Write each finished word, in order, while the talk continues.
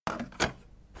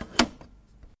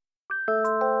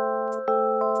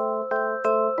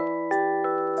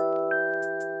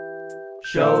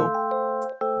Show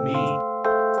me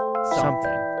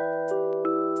something.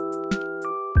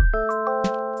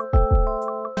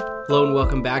 Hello and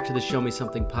welcome back to the Show Me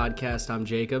Something podcast. I'm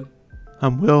Jacob.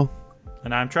 I'm Will.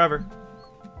 And I'm Trevor.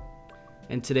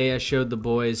 And today I showed the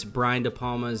boys Brian De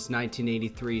Palma's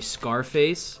 1983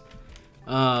 Scarface,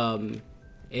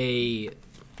 a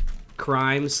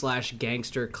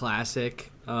crime/gangster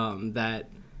classic that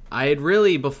I had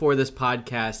really, before this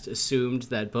podcast, assumed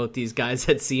that both these guys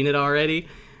had seen it already,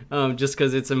 just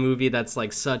because it's a movie that's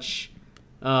like such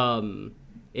ingrained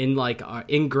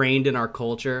in our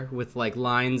culture, with like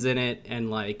lines in it and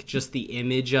like just the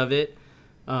image of it.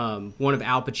 One of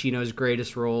Al Pacino's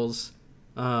greatest roles,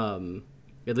 at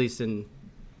least in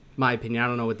my opinion. I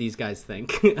don't know what these guys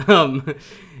think. But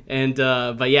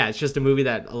yeah, it's just a movie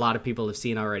that a lot of people have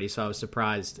seen already, so I was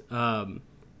surprised.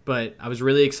 But I was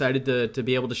really excited to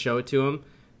be able to show it to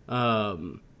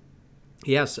him.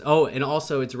 Yes. Oh, and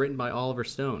also it's written by Oliver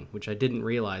Stone, which I didn't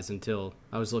realize until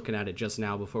I was looking at it just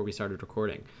now before we started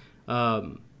recording.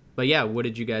 But yeah, what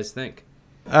did you guys think?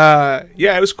 Yeah,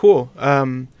 it was cool.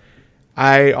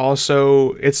 I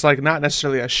also, it's like not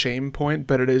necessarily a shame point,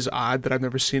 but it is odd that I've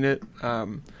never seen it.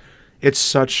 It's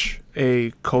such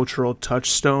a cultural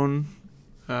touchstone,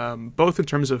 both in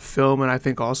terms of film and I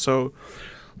think also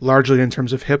largely in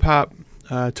terms of hip hop.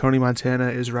 Tony Montana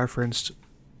is referenced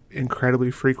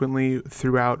incredibly frequently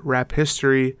throughout rap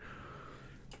history.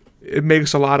 It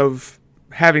makes a lot of,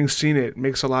 having seen it,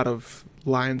 makes a lot of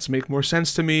lines make more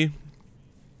sense to me.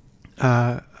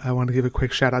 I want to give a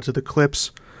quick shout out to the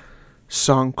Clips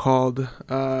song called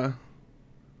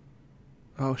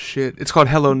it's called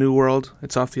Hello New World.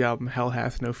 It's off the album Hell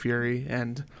Hath No Fury,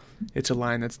 and it's a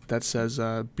line that says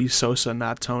be Sosa,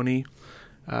 not Tony,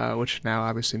 which now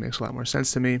obviously makes a lot more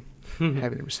sense to me.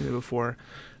 Having never seen it before.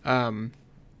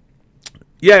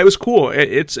 Yeah, it was cool.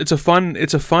 It's a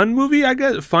fun movie, I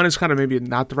guess. Fun is kind of maybe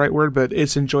not the right word, but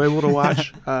it's enjoyable to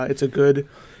watch. It's a good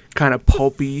kind of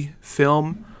pulpy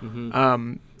film.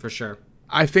 Mm-hmm. For sure.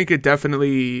 I think it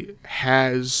definitely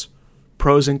has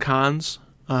pros and cons.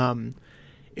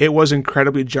 It was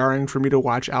incredibly jarring for me to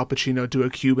watch Al Pacino do a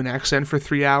Cuban accent for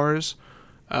 3 hours.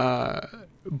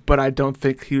 But I don't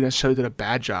think he necessarily did a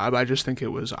bad job. I just think it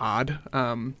was odd.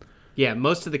 Yeah,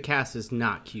 most of the cast is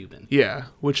not Cuban. Yeah,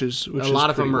 which is a lot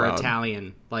of them are wild.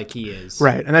 Italian, like he is.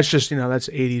 Right, and that's just that's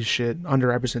 80s shit.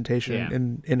 Underrepresentation Yeah.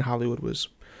 in Hollywood was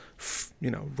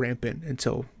rampant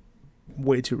until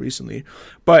way too recently.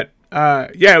 But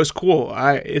yeah, it was cool.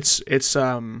 I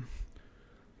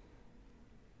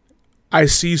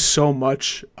see so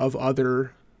much of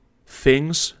other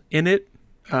things in it.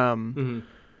 Mm-hmm.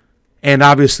 And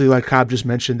obviously, like Cobb just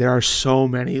mentioned, there are so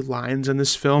many lines in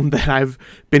this film that I've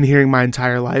been hearing my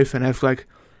entire life, and I feel like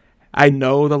I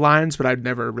know the lines, but I've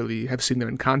never really have seen them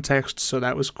in context, so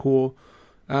that was cool.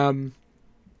 Yeah,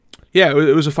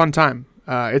 it was a fun time.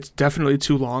 It's definitely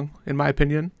too long, in my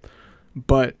opinion,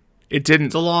 but it didn't...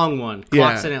 It's a long one.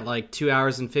 Clock's in at like 2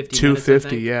 hours and 50 minutes,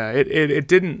 250, yeah.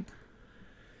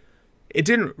 It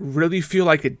didn't really feel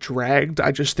like it dragged.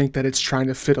 I just think that it's trying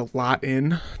to fit a lot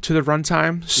in to the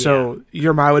runtime. So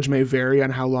your mileage may vary on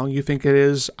how long you think it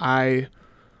is.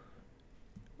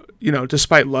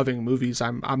 Despite loving movies,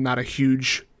 I'm not a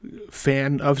huge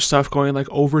fan of stuff going like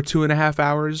over 2.5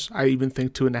 hours. I even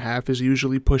think 2.5 is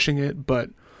usually pushing it, but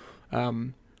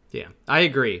yeah, I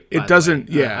agree. It doesn't.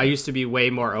 Yeah, I used to be way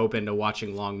more open to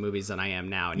watching long movies than I am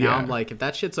now. Now I'm like, if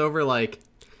that shit's over like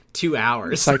 2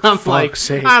 hours, it's like, I'm like,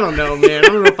 sake. I don't know, man. I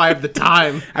don't know if I have the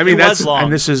time. I mean, that's long,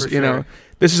 and this is sure.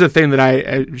 This is a thing that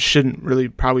I shouldn't really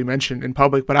probably mention in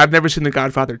public, but I've never seen The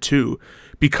Godfather 2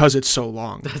 because it's so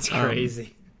long. That's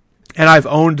crazy. And I've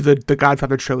owned the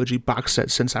Godfather trilogy box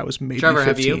set since I was maybe Trevor,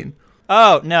 15. have you?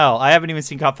 Oh, no, I haven't even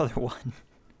seen Godfather 1.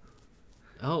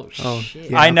 Oh shit!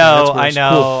 Yeah, I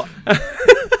know.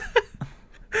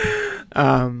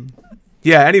 Cool.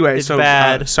 Yeah. Anyway, It's so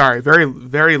bad. Sorry,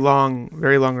 very long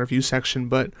review section,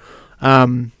 but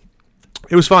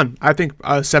it was fun. I think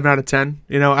 7 out of 10.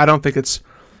 I don't think it's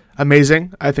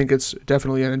amazing. I think it's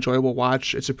definitely an enjoyable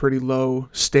watch. It's a pretty low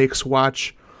stakes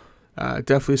watch.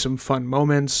 Definitely some fun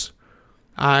moments.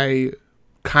 I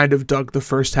kind of dug the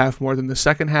first half more than the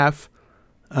second half,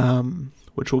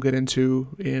 which we'll get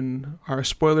into in our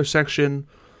spoiler section.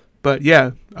 But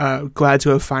yeah, glad to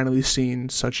have finally seen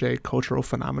such a cultural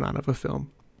phenomenon of a film.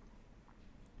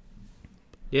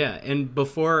 Yeah, and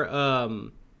before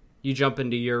you jump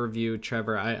into your review,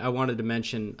 Trevor, I wanted to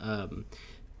mention,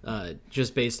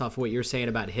 just based off of what you're saying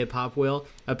about hip-hop, Will,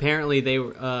 apparently they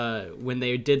when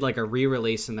they did like a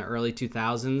re-release in the early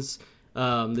 2000s,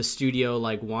 the studio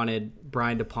like wanted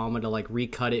Brian De Palma to like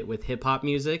recut it with hip hop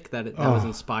music that was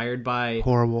inspired by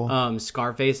horrible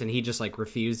Scarface, and he just like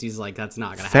refused. He's like, that's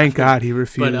not gonna happen. Thank God he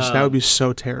refused. That would be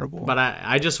so terrible. But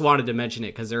I just wanted to mention it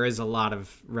because there is a lot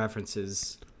of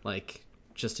references like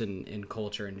just in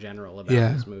culture in general about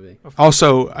this movie.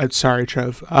 Also, sorry,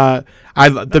 Trev.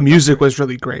 The music was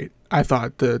really great. I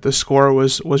thought the score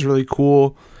was really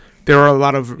cool. There were a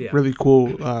lot of really cool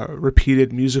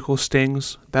repeated musical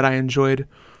stings that I enjoyed.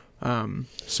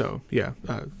 Also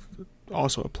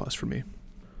a plus for me.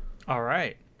 All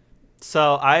right.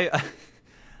 So I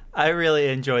really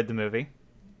enjoyed the movie.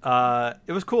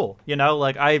 It was cool.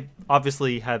 Like I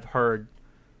obviously have heard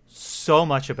so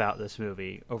much about this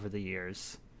movie over the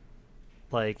years.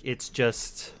 Like it's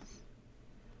just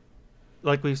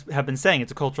like we have been saying,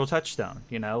 it's a cultural touchstone,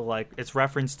 like it's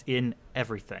referenced in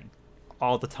everything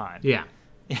all the time. Yeah.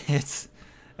 It's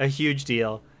a huge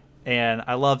deal. And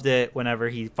I loved it whenever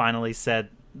he finally said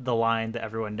the line that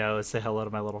everyone knows, say hello to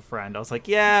my little friend. I was like,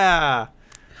 yeah,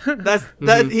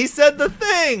 that he said the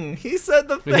thing. He said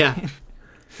the thing. Yeah.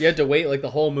 You had to wait like the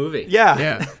whole movie.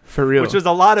 Yeah. For real. Which was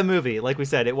a lot of movie. Like we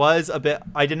said, it was a bit,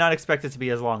 I did not expect it to be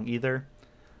as long either.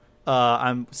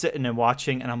 I'm sitting and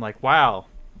watching and I'm like, wow,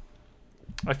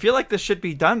 I feel like this should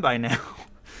be done by now.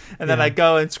 And then I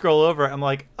go and scroll over. I'm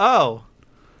like, oh,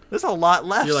 there's a lot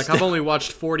left. You're like, I've only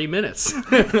watched 40 minutes.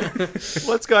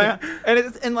 What's going on?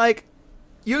 And like,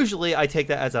 usually I take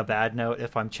that as a bad note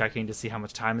if I'm checking to see how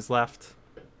much time is left.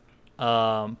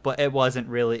 But it wasn't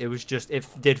really. It was just, it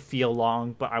did feel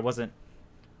long, but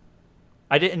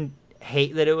I didn't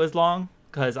hate that it was long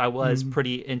because I was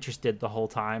pretty interested the whole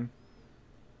time.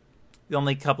 The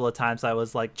only couple of times I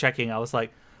was like checking, I was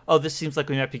like, oh, this seems like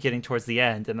we might be getting towards the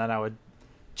end. And then I would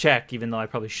check, even though I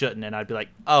probably shouldn't. And I'd be like,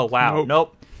 oh, wow,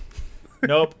 nope.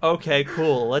 Okay,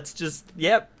 cool. Let's just,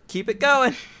 keep it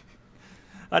going.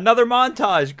 Another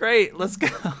montage. Great. Let's go.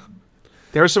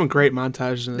 There are some great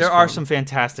montages in this There film. are some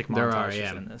fantastic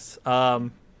montages in this.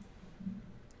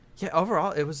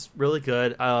 Overall, it was really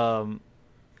good.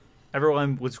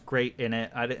 Everyone was great in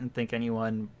it. I didn't think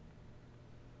anyone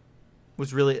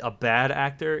was really a bad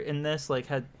actor in this, like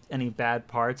had any bad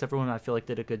parts. Everyone, I feel like,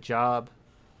 did a good job.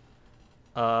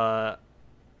 I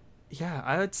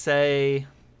would say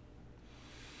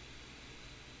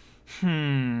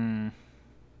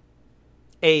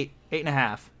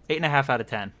 8.5 out of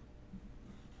 10.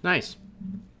 Nice.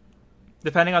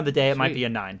 Depending on the day, it might be a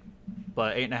 9,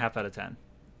 but 8.5 out of 10.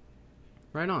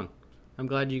 Right on. I'm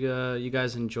glad you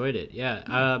guys enjoyed it.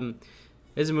 Yeah.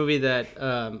 It's a movie that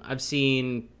I've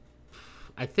seen,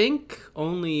 I think,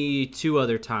 only 2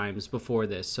 other times before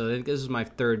this. So I think this is my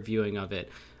 3rd viewing of it.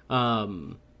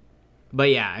 But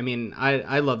yeah, I mean,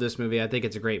 I love this movie. I think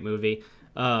it's a great movie.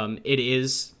 It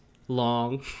is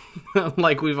long,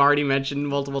 like we've already mentioned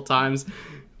multiple times,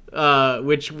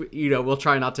 which, we'll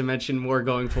try not to mention more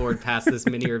going forward past this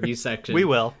mini review section. We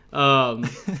will.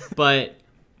 But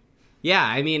yeah,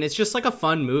 I mean, it's just like a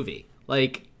fun movie.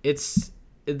 Like it's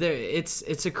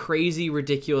a crazy,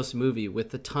 ridiculous movie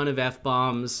with a ton of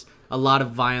F-bombs, a lot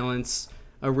of violence,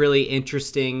 a really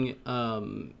interesting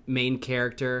main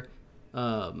character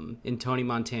in Tony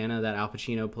Montana that Al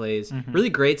Pacino plays. Really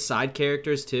great side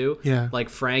characters too. Yeah, like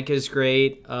Frank is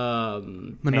great.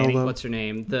 Manolo, Manny, what's her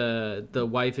name? The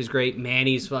wife is great.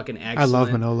 Manny's fucking excellent. I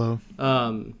love Manolo.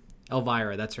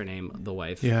 Elvira, that's her name, the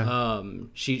wife. Yeah.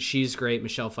 She's great.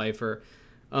 Michelle Pfeiffer.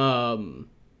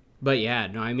 But yeah,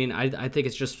 no, I mean, I think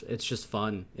it's just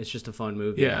fun. It's just a fun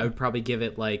movie. Yeah. I would probably give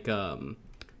it like an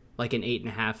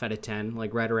 8.5 out of 10,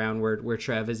 like right around where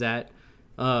Trev is at.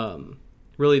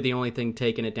 Really, the only thing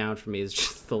taking it down for me is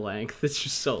just the length. It's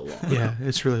just so long. Yeah,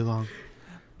 it's really long.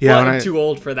 Yeah, well, I'm too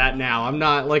old for that now. I'm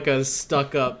not like a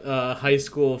stuck-up high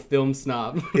school film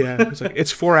snob. Yeah,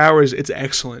 it's 4 hours. It's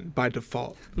excellent by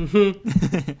default.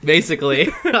 Basically,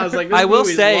 I was like, this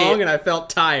movie's long, and I felt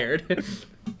tired.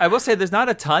 I will say, there's not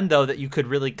a ton though that you could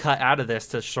really cut out of this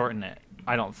to shorten it.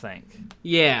 I don't think.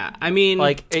 Yeah, I mean,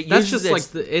 like it uses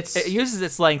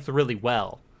its length really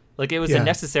well. Like it was a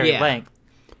necessary length.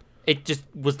 It just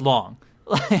was long.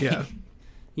 Yeah.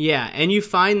 Yeah, and you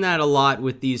find that a lot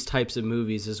with these types of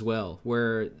movies as well,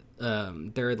 where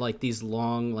they're like these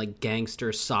long like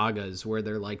gangster sagas where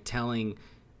they're like telling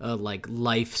a like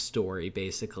life story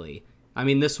basically. I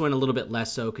mean, this one a little bit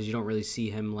less so because you don't really see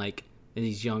him like and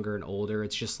he's younger and older.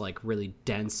 It's just like really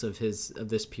dense of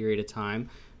this period of time.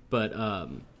 But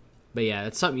yeah,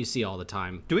 it's something you see all the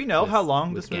time. Do we know how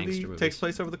long this movie takes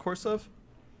place over the course of?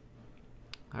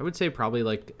 I would say probably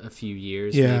like a few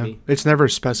years. Yeah, maybe. It's never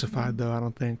specified though. I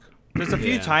don't think. There's a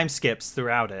few time skips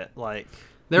throughout it. Like,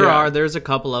 There's a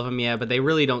couple of them, yeah, but they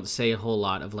really don't say a whole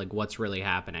lot of like what's really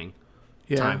happening.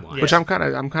 Time-wise. Which I'm kind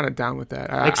of down with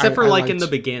that. Except for like in the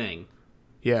beginning.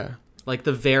 Yeah. Like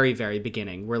the very, very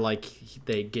beginning, where like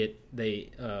they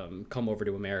come over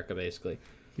to America basically.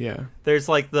 Yeah. There's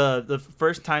like the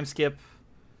first time skip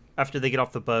after they get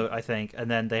off the boat, I think, and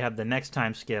then they have the next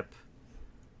time skip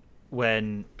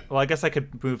when. Well, I guess I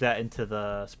could move that into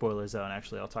the spoiler zone.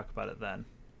 Actually, I'll talk about it then.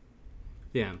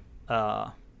 Yeah.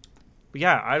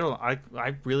 Yeah,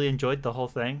 I really enjoyed the whole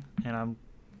thing, and I'm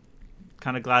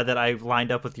kind of glad that I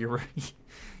lined up with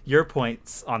your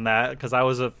points on that, because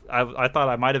I thought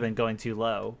I might have been going too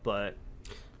low, but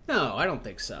no, I don't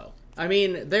think so. I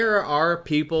mean, there are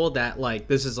people that like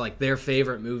this is like their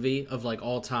favorite movie of like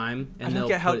all time, and they'll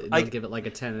give it like a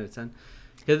 10 out of 10.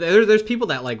 There's people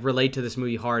that like relate to this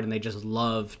movie hard, and they just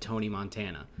love Tony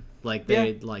Montana. Like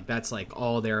they like that's like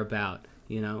all they're about,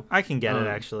 you know. I can get it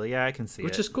actually. Yeah, I can see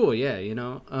which is cool. Yeah, you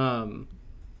know.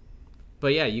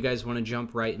 But yeah, you guys want to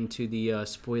jump right into the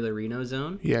spoilerino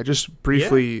zone? Yeah, just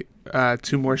briefly,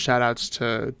 2 more shout-outs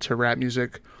to rap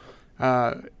music.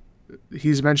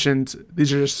 He's mentioned,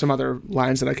 these are just some other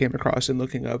lines that I came across in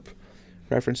looking up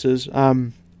references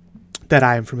that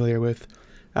I am familiar with.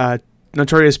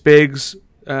 Notorious Big's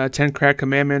 10 Crack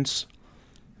Commandments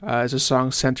is a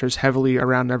song centers heavily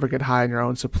around never get high on your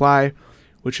own supply,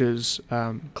 which is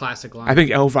classic line. I think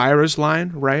Elvira's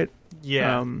line, right?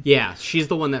 Yeah. Yeah, she's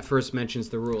the one that first mentions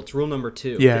the rule. It's rule number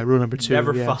 2. Yeah, rule number 2.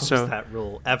 Never follows that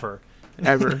rule, ever.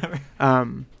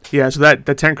 Yeah, so that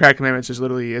the 10 Crack Commandments is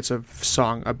literally, it's a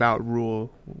song about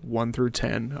rule 1 through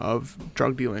 10 of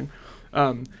drug dealing.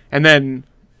 And then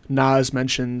Nas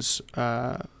mentions,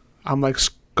 I'm like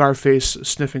Scarface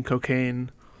sniffing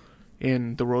cocaine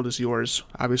in The World Is Yours,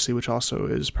 obviously, which also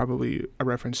is probably a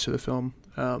reference to the film.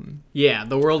 Yeah,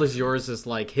 The World Is Yours is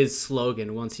like his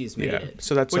slogan once he's made it.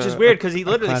 So that's which is weird because he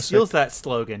literally steals that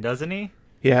slogan, doesn't he?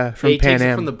 Yeah, from he Pan takes Am.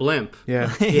 it from the blimp.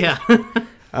 Yeah. Yeah.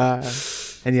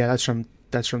 And yeah, that's from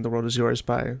The World Is Yours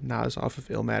by Nas off of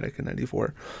Illmatic in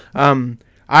 '94.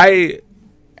 I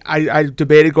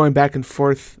debated going back and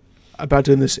forth about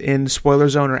doing this in spoiler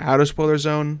zone or out of spoiler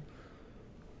zone.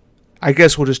 I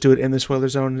guess we'll just do it in the spoiler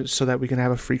zone so that we can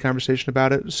have a free conversation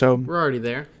about it. So we're already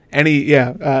there.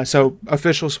 So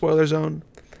official spoiler zone.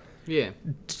 Yeah.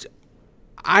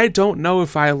 I don't know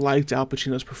if I liked Al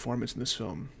Pacino's performance in this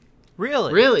film.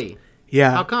 Really?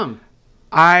 Yeah. How come?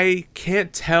 I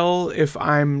can't tell if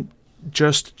I'm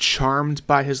just charmed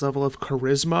by his level of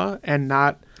charisma and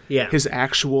not his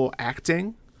actual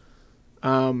acting.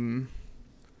 And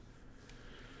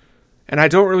I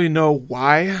don't really know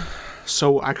why,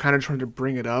 so I kind of tried to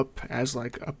bring it up as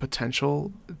like a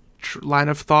potential line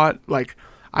of thought. Like,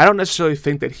 I don't necessarily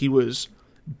think that he was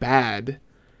bad.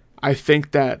 I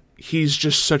think that he's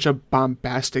just such a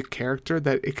bombastic character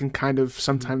that it can kind of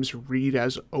sometimes read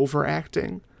as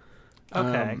overacting.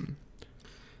 Okay.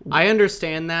 I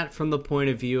understand that from the point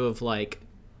of view of like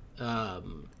the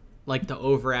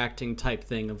overacting type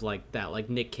thing of like that, like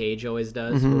Nick Cage always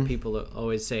does, where people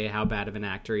always say how bad of an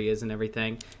actor he is and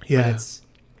everything. Yeah. But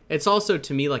it's also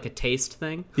to me like a taste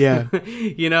thing. Yeah.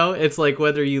 You know, it's like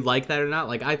whether you like that or not.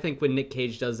 Like I think when Nick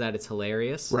Cage does that, it's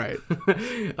hilarious. Right.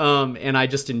 And I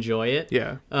just enjoy it.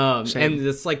 Yeah. And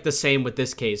it's like the same with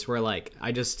this case where like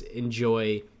I just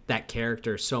enjoy that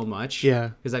character so much. Yeah.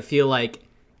 Because I feel like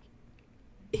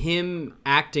him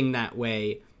acting that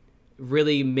way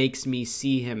really makes me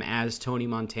see him as Tony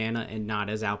Montana and not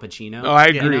as Al Pacino. Oh, I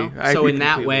agree. You know? I so agree in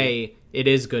that completely. way, it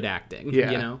is good acting.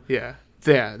 Yeah. You know? Yeah.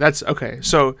 Yeah. That's okay.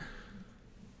 So,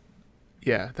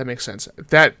 yeah, that makes sense.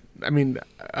 That, I mean,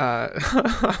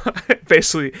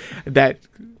 basically, that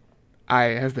I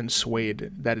have been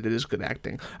swayed that it is good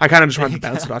acting. I kind of just wanted to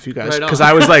bounce it off you guys because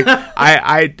I was like,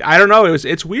 I don't know.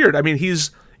 It's weird. I mean,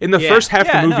 he's in the first half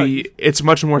of the movie, it's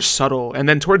much more subtle, and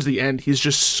then towards the end, he's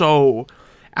just so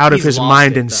out of his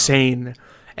mind, insane.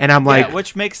 And I'm like,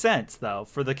 which makes sense though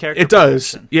for the character. It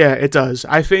does. Yeah, it does.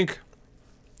 I think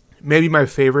maybe my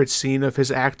favorite scene of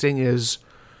his acting is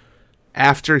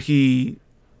after he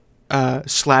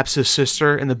slaps his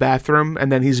sister in the bathroom,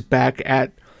 and then he's back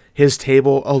at his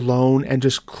table alone and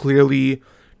just clearly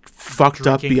fucked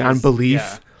up beyond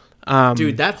belief.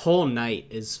 Dude, that whole night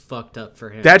is fucked up for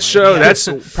him. That's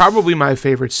probably my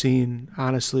favorite scene,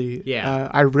 honestly. Yeah.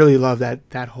 I really love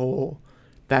that whole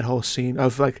scene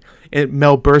of like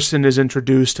Mel Burstyn is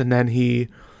introduced, and then he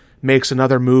makes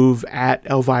another move at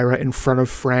Elvira in front of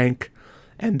Frank,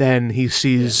 and then he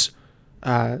sees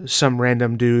some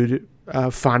random dude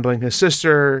fondling his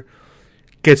sister,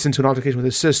 gets into an altercation with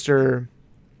his sister,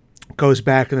 goes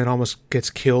back, and then almost gets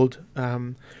killed.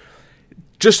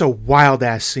 just a wild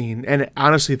ass scene. And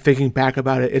honestly, thinking back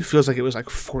about it, it feels like it was like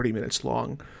 40 minutes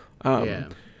long.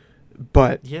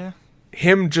 But Yeah.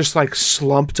 him just like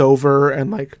slumped over and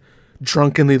like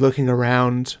drunkenly looking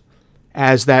around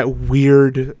as that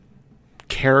weird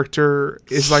character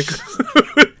is like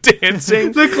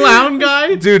dancing. The clown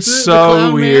guy, Dude, the so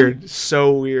clown weird, man?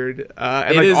 so weird.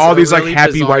 And It like is all a these like really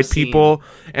happy bizarre white scene. people.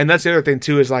 And that's the other thing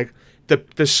too, is like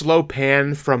the slow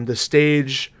pan from the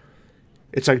stage.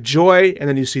 It's like joy, and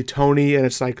then you see Tony, and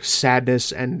it's like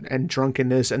sadness and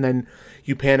drunkenness, and then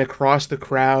you pan across the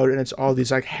crowd, and it's all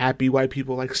these like happy white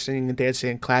people like singing and dancing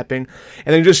and clapping, and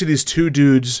then you just see these two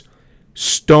dudes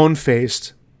stone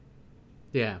faced.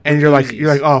 Yeah, And you're like,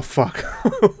 oh fuck,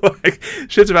 like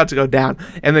shit's about to go down,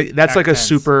 and that's like a Intense.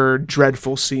 super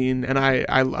dreadful scene, and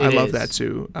I love is. that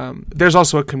too. There's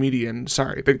also a comedian.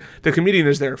 Sorry, the comedian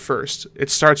is there first. It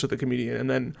starts with the comedian, and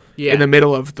then Yeah. in the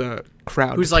middle of the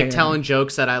crowd, who's like pan. telling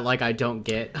jokes that I don't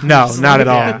get. No, Just not like,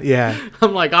 at all. Yeah,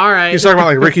 I'm like, all right. he's talking about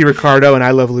like Ricky Ricardo and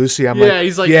I Love Lucy. I'm like, yeah,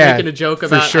 he's like yeah, making a joke for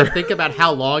about. sure. I think about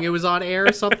how long it was on air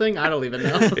or something. I don't even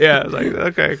know. Yeah, I was like,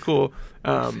 okay, cool.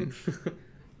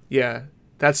 Yeah,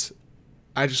 that's.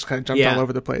 I just kind of jumped Yeah. all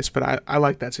over the place, but I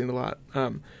like that scene a lot.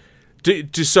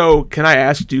 So can I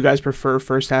ask, do you guys prefer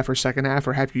first half or second half,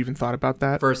 or have you even thought about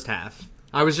that? First half.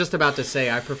 I was just about to say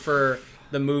I prefer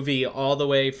the movie all the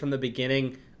way from the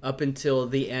beginning up until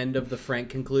the end of the Frank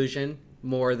conclusion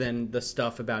more than the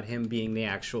stuff about him being the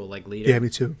actual like leader. Yeah, me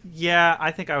too. Yeah,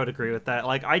 I think I would agree with that.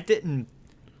 Like, I didn't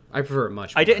prefer it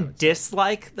much more. I didn't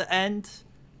dislike the end.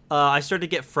 I started to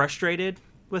get frustrated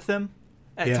with him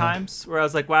at Yeah. times, where I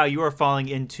was like, wow, you are falling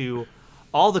into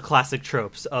all the classic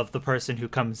tropes of the person who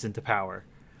comes into power.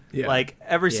 Yeah, Like,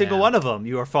 every single Yeah. one of them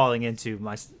you are falling into.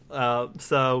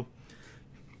 So,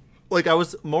 like, I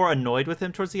was more annoyed with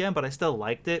him towards the end, but I still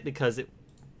liked it because it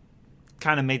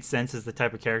kind of made sense as the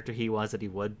type of character he was, that he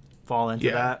would fall into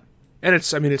Yeah. that. and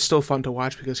it's still fun to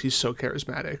watch because he's so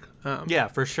charismatic. Yeah,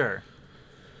 for sure.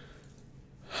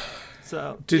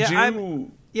 So, Did yeah,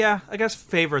 you? I guess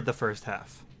favored the first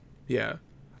half. Yeah,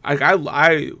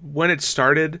 I when it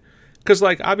started, because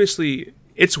like obviously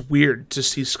it's weird to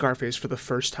see Scarface for the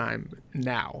first time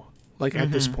now. Like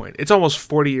at this point, it's almost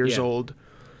 40 years Yeah. old.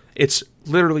 It's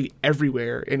literally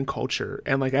everywhere in culture,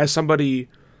 and like as somebody,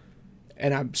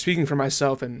 and I'm speaking for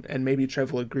myself, and maybe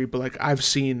Trev will agree, but like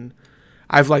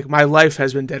I've like my life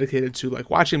has been dedicated to like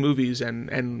watching movies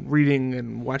and reading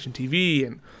and watching TV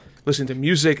and listening to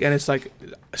music, and it's like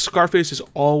Scarface is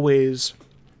always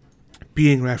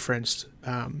being referenced,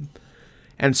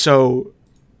 and so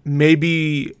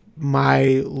maybe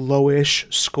my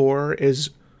lowish score is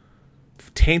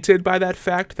tainted by that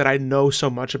fact that I know so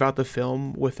much about the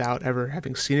film without ever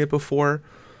having seen it before.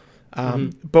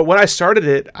 But when I started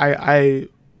it, I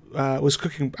was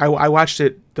cooking. I watched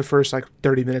it the first like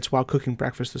 30 minutes while cooking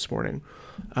breakfast this morning,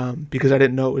 because I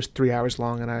didn't know it was 3 hours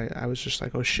long, and I was just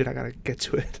like, oh shit, I gotta get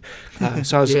to it.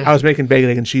 So I was making bacon,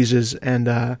 egg, and cheeses and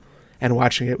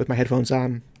watching it with my headphones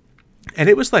on, and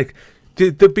it was like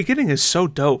the beginning is so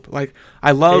dope. Like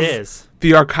I love It is.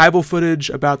 the archival footage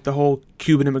about the whole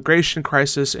Cuban immigration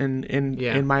crisis in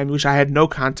Miami, which I had no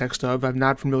context of. I'm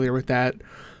not familiar with that.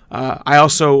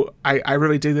 I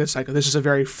really dig this. Like, this is a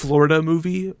very Florida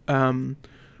movie,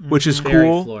 which is Very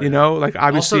cool. Florida. You know, like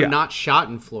obviously, Also not shot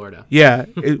in Florida. yeah.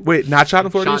 Wait, not shot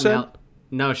in Florida? You Shot in said?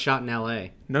 No, shot in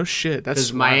L.A. No shit. That's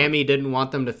Because Miami didn't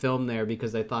want them to film there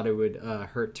because they thought it would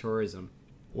hurt tourism.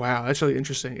 Wow, that's really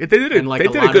interesting. They did And, like, they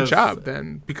a did a lot good of- job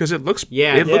then, because it looks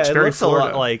Yeah. it looks it very looks Florida.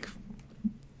 a lot like.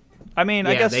 I mean,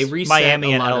 I Yeah, guess they reset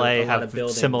Miami a and lot of- LA a lot have of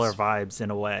buildings. similar vibes in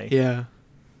a way. Yeah.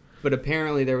 But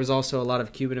apparently there was also a lot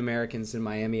of Cuban Americans in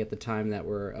Miami at the time that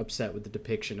were upset with the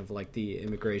depiction of like the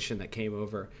immigration that came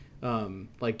over,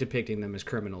 like depicting them as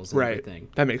criminals and Right. everything.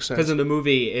 That makes sense. Because in the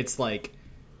movie, it's like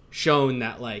shown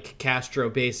that like Castro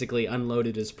basically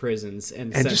unloaded his prisons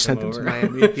and sent just them sent them to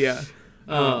over. Miami. Yeah.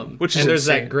 Which is and there's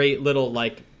insane. that great little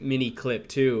like mini clip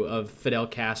too of Fidel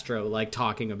Castro like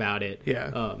talking about it.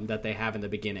 Yeah. that they have in the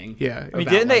beginning. Yeah. I mean,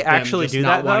 About, didn't they like, them actually just do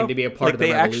not that wanting though? to be a part like of the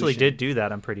they actually revolution. did do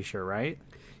that. I'm pretty sure, right?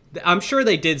 I'm sure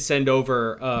they did send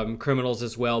over criminals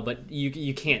as well, but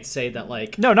you can't say that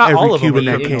like No, not Every all of Cuban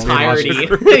them. that were came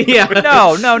entirety. Yeah,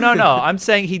 no. I'm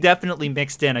saying he definitely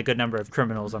mixed in a good number of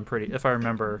criminals. If I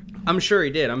remember. I'm sure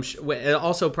he did.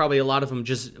 Also probably a lot of them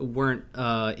just weren't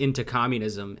into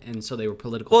communism, and so they were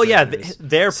political. Well, yeah, prisoners.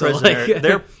 their So, prisoner,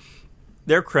 like-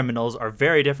 their criminals are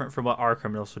very different from what our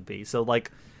criminals would be. So,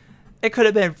 like, it could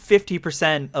have been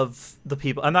 50% of the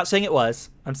people. I'm not saying it was.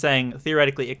 I'm saying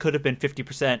theoretically it could have been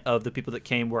 50% of the people that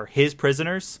came were his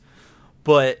prisoners.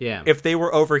 But Yeah. if they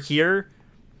were over here,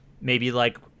 maybe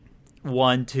like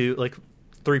 1, 2, like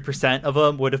 3% of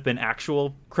them would have been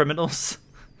actual criminals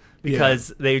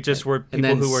because they just were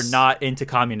people who were not into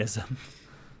communism.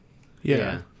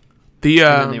 Yeah. And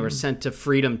then they were sent to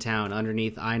Freedom Town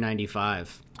underneath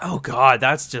I-95. Oh God,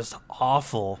 that's just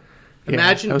awful.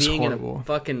 Imagine being horrible. In a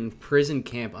fucking prison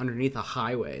camp underneath a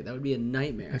highway. That would be a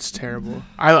nightmare. It's terrible.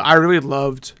 I really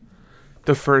loved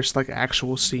the first like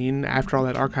actual scene after all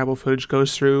that archival footage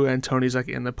goes through and Tony's like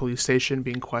in the police station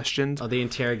being questioned. Oh, the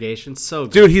interrogation, so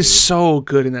good. Dude, he's so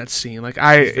good in that scene. Like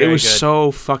it was good. So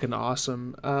fucking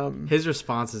awesome. His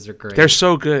responses are great. They're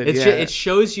so good. It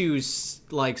shows you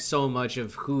like so much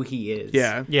of who he is.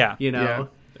 Yeah. You know.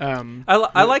 Yeah.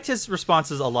 I liked his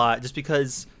responses a lot just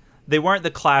because they weren't the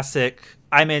classic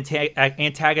I'm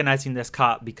antagonizing this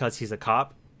cop because he's a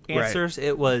cop answers. Right.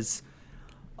 It was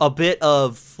a bit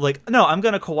of like, no, I'm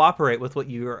going to cooperate with what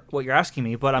you're asking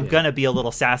me, but I'm going to be a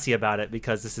little sassy about it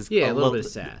because this is a little bit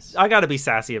of sass. I got to be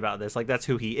sassy about this. Like that's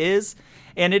who he is,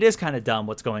 and it is kind of dumb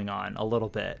what's going on a little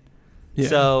bit. Yeah.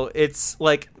 So it's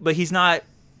like, but he's not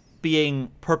being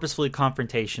purposefully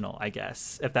confrontational, I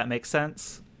guess, if that makes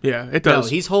sense. Yeah, it does. No,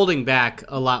 he's holding back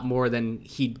a lot more than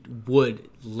he would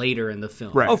later in the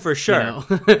film. Right. Oh, for sure. You know?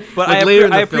 But like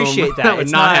I appreciate that. That would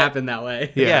not happen that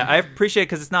way. Yeah, I appreciate it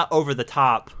because it's not over the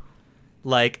top.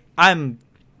 Like, I'm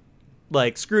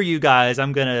like, screw you guys.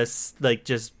 I'm going to like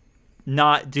just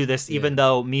not do this, even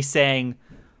though me saying,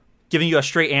 giving you a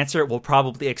straight answer will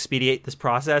probably expedite this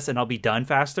process and I'll be done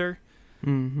faster.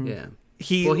 Mm-hmm. Yeah.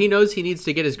 He knows he needs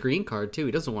to get his green card, too.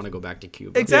 He doesn't want to go back to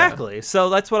Cuba. Exactly. Yeah. So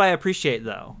that's what I appreciate,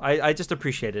 though. I just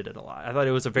appreciated it a lot. I thought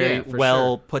it was a very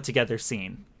put together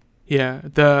scene. Yeah.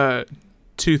 The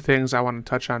two things I want to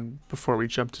touch on before we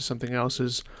jump to something else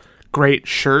is great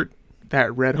shirt,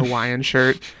 that red Hawaiian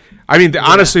shirt. I mean,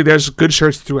 honestly, there's good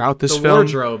shirts throughout this film.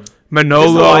 Wardrobe.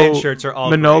 Manolo shirts are all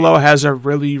Manolo has a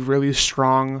really, really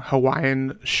strong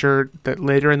Hawaiian shirt that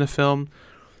later in the film,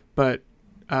 but...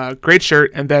 great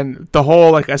shirt, and then the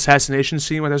whole like assassination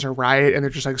scene where there's a riot and they're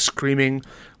just like screaming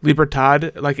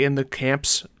Libertad like in the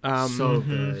camps. So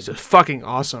good. It's fucking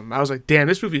awesome. I was like, damn,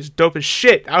 this movie is dope as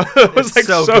shit. I was like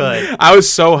so good. I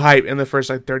was so hyped in the first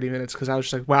like 30 minutes because I was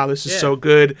just like, wow, this is so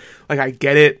good. Like I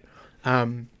get it.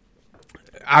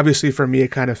 Obviously for me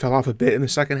it kind of fell off a bit in the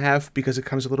second half because it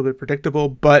comes a little bit predictable,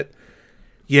 but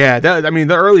yeah,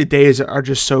 the early days are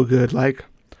just so good. Like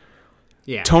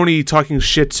Tony talking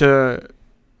shit to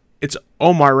it's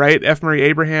Omar, right? F. Murray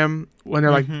Abraham, when they're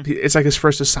like, it's like his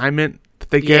first assignment that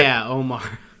they get. Yeah, Omar.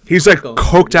 He's like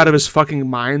coked out of his fucking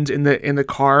mind in the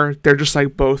car. They're just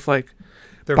like both like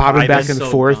bobbing back and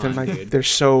forth, and like they're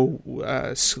so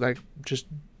like just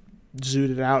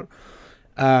zooted out.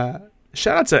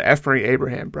 Shout out to F. Murray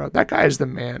Abraham, bro. That guy is the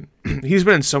man. He's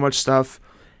been in so much stuff,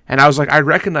 and I was like, I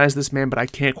recognize this man, but I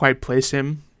can't quite place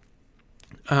him.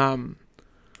 And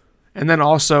then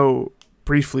also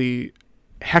briefly.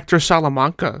 Hector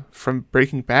Salamanca from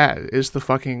Breaking Bad is the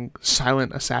fucking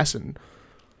silent assassin.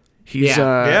 He's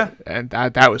and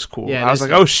that was cool. I was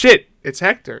like, oh shit, it's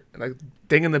Hector. Like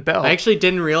dinging the bell. I actually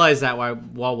didn't realize that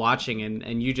while watching,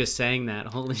 and you just saying that.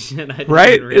 Holy shit! I didn't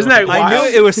right? Isn't that wild? I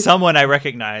knew it was someone I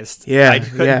recognized. Yeah, I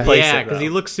couldn't place it. Yeah, because he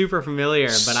looked super familiar,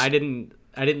 but I didn't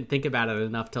think about it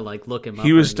enough to like look him up.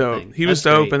 He was dope. He was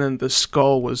dope, and then the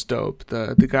skull was dope.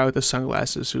 The guy with the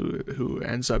sunglasses who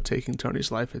ends up taking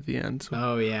Tony's life at the end.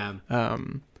 Oh yeah.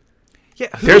 Yeah,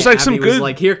 there's like some good.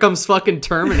 Like here comes fucking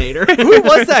Terminator. Who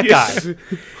was that guy?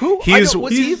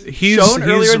 Was he shown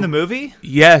earlier he's, in the movie?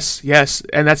 Yes,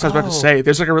 and that's what I was about to say.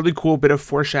 There's like a really cool bit of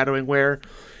foreshadowing where.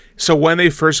 So when they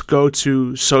first go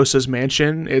to Sosa's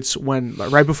mansion, it's when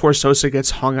right before Sosa gets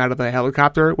hung out of the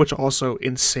helicopter, which also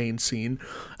insane scene.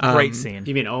 Great scene.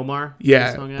 You mean Omar?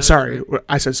 Yeah. Sorry,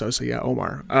 I said Sosa. Yeah,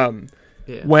 Omar.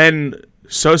 When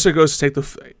Sosa goes to take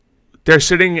they're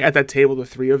sitting at that table, the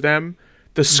three of them.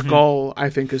 The skull, I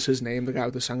think is his name, the guy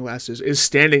with the sunglasses, is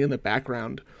standing in the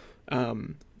background,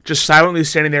 just silently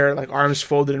standing there, like arms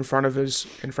folded in front of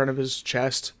his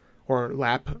chest or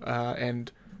lap,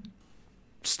 and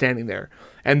standing there.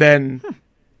 And then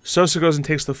Sosa goes and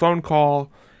takes the phone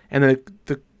call, and then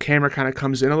the camera kind of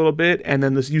comes in a little bit, and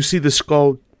then you see the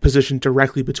skull positioned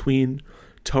directly between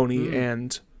Tony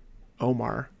and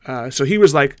Omar. So he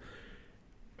was like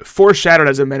foreshadowed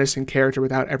as a menacing character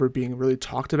without ever being really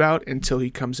talked about until he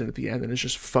comes in at the end and is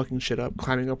just fucking shit up,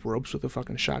 climbing up ropes with a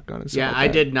fucking shotgun and stuff. Yeah, I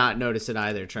did not notice it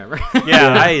either, Trevor.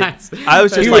 Yeah, I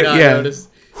was just like, notice.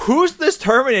 Who's this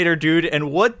Terminator dude,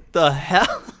 and what the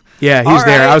hell? Yeah, he's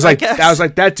there. I was like,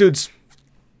 that dude's.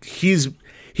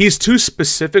 He's too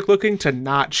specific looking to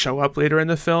not show up later in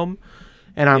the film,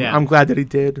 and I'm glad that he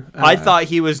did. I thought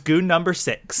he was goon number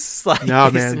 6. Like,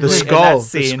 no, man, the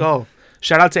skull.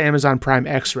 Shout out to Amazon Prime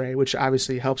X-Ray, which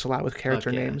obviously helps a lot with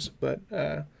character names. But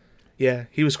yeah,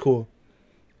 he was cool.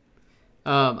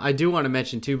 I do want to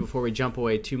mention too, before we jump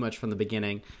away too much from the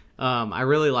beginning, I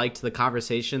really liked the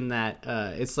conversation that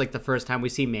it's like the first time we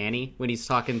see Manny when he's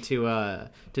talking to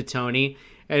Tony,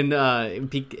 and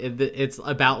it's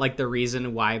about like the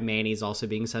reason why Manny's also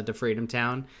being sent to Freedom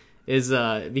Town is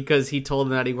because he told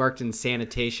him that he worked in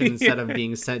sanitation instead of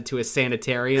being sent to a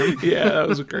sanitarium. Yeah, that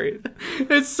was great.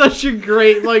 It's such a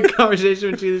great like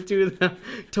conversation between the two of them.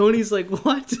 Tony's like,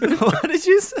 "What? What did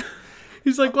you say?"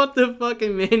 He's like, "What the fuck?"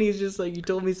 And Manny's just like, "You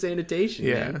told me sanitation."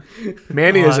 Yeah, man.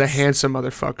 Manny is a handsome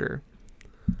motherfucker.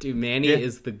 Dude, Manny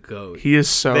is the GOAT. He is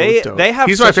so dope. They have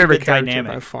He's such my favorite a good character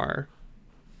dynamic by far.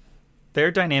 Their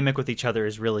dynamic with each other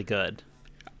is really good.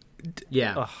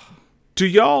 Yeah. Ugh. Do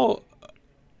y'all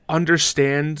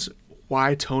understand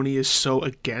why Tony is so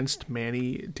against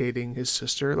Manny dating his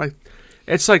sister? Like,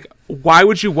 it's like, why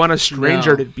would you want a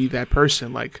stranger to be that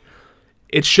person? Like,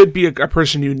 it should be a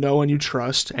person you know and you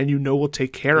trust and you know will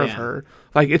take care of her.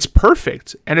 Like, it's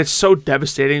perfect. And it's so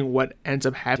devastating what ends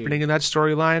up happening in that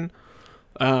storyline.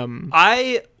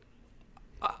 I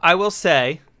will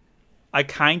say, I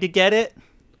kind of get it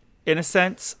in a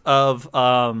sense of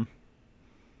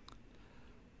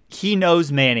he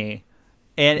knows Manny,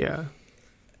 and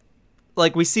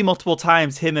like we see multiple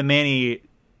times him and Manny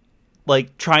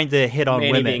like trying to hit on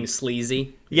Manny women, being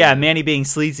sleazy. Yeah, Manny being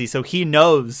sleazy. So he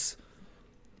knows.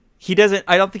 He doesn't.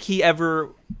 I don't think he ever.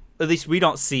 At least we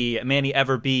don't see Manny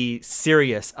ever be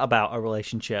serious about a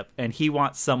relationship, and he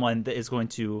wants someone that is going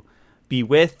to be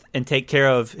with and take care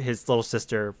of his little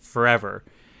sister forever.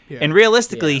 Yeah. And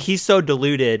realistically, he's so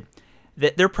deluded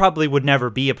that there probably would never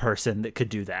be a person that could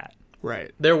do that.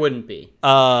 Right. There wouldn't be.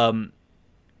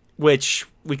 Which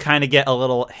we kind of get a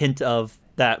little hint of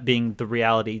that being the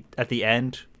reality at the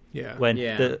end. Yeah. When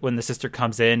the sister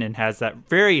comes in and has that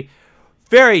very,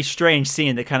 very strange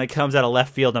scene that kind of comes out of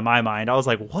left field in my mind. I was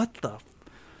like, what the?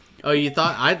 Oh, you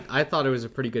thought I thought it was a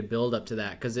pretty good build up to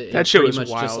that because that shit pretty was much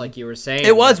wild. just like you were saying.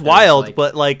 It was wild,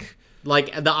 but like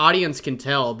the audience can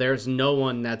tell there's no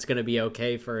one that's going to be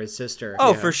okay for his sister.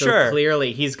 Oh, for sure.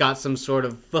 Clearly, he's got some sort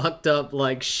of fucked up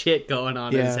like shit going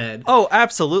on in his head. Oh,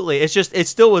 absolutely. It's just it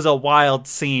still was a wild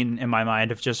scene in my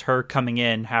mind of just her coming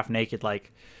in half naked,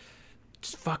 like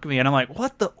just fuck me, and I'm like,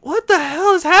 what the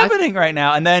hell is happening right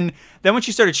now? And then when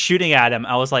she started shooting at him,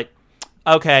 I was like,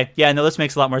 okay, yeah, no, this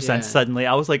makes a lot more sense. Suddenly,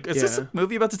 I was like, is this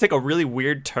movie about to take a really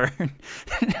weird turn?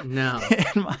 No.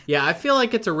 Yeah, I feel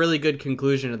like it's a really good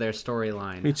conclusion of their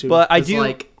storyline. Me too. But I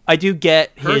do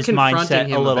get his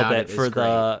mindset a little bit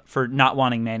for not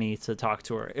wanting Manny to talk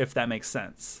to her, if that makes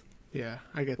sense. Yeah,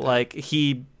 I get that. Like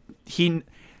he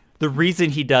the reason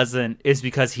he doesn't is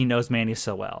because he knows Manny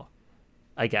so well,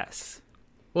 I guess.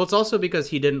 Well, it's also because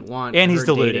he didn't want and he's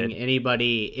deluded. Dating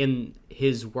anybody in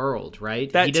his world,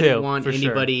 right? That he didn't too, want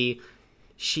anybody.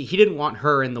 Sure. He didn't want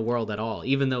her in the world at all,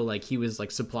 even though like he was like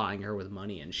supplying her with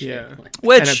money and shit. Yeah,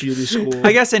 which and a beauty school.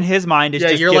 I guess in his mind is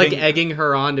just you're like egging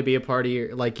her on to be a part of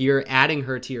your you're adding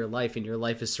her to your life, and your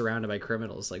life is surrounded by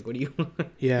criminals. Like, what do you?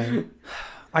 Yeah,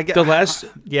 I get the last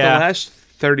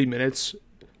 30 minutes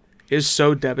is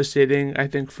so devastating. I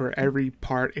think for every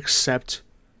part except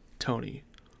Tony,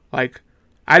 like.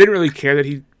 I didn't really care that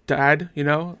he died, you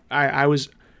know? I was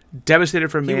devastated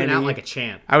for Manny. He went out like a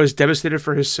champ. I was devastated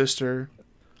for his sister.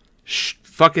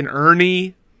 Fucking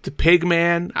Ernie, the pig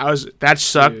man. That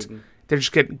sucked. Dude. They're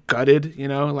just getting gutted, you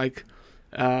know? Like,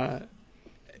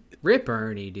 rip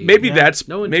Ernie, dude. Maybe that's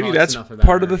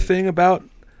part of the thing about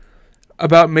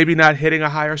maybe not hitting a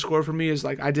higher score for me is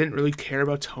like I didn't really care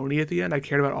about Tony at the end. I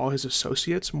cared about all his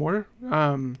associates more.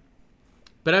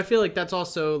 But I feel like that's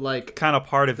also like kind of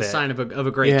part of the sign of a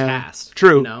great cast.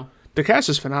 True. You know? The cast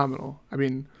is phenomenal. I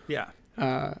mean,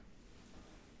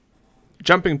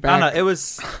 jumping back. I don't know, it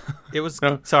was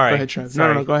no, sorry. Go ahead, Trev.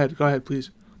 Sorry. No, go ahead, please.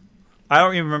 I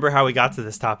don't even remember how we got to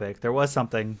this topic. There was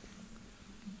something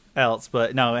else,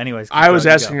 but no, anyways. I was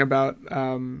asking about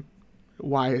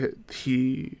why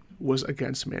he was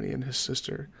against Manny and his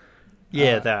sister.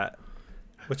 Yeah, that.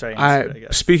 Which I answered, I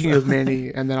guess. Speaking of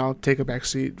Manny, and then I'll take a back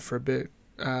seat for a bit.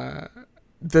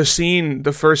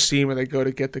 The first scene where they go to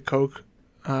get the coke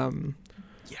from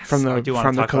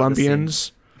the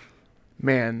Colombians,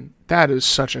 man, that is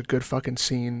such a good fucking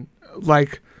scene.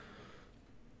 Like,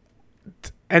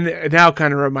 and it now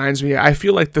kind of reminds me. I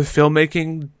feel like the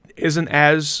filmmaking isn't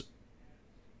as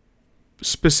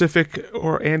specific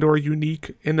or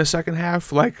unique in the second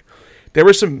half. Like, there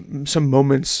were some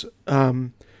moments,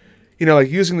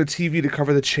 like using the TV to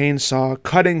cover the chainsaw,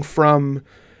 cutting from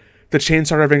the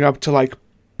chainsaw revving up to like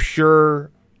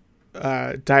pure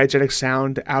diegetic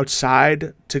sound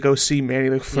outside to go see Manny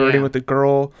like flirting with the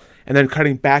girl, and then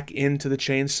cutting back into the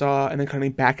chainsaw, and then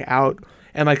cutting back out,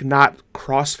 and like not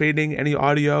crossfading any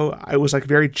audio. I was like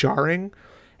very jarring,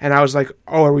 and I was like,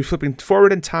 oh, are we flipping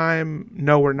forward in time?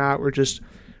 No, we're not. We're just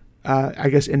I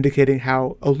guess indicating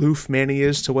how aloof Manny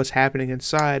is to what's happening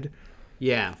inside.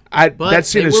 Yeah, but that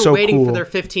scene is so cool. Waiting for their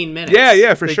 15 minutes.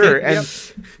 Yeah, for sure. And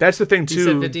that's the thing too. He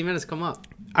said 15 minutes. Come up.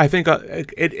 I think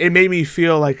it made me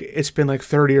feel like it's been like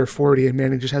 30 or 40, and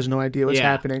Manny just has no idea what's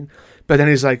happening. But then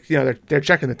he's like, they're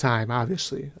checking the time,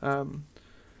 obviously.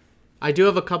 I do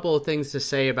have a couple of things to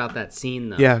say about that scene,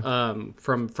 though. Yeah.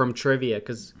 From trivia,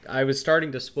 because I was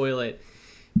starting to spoil it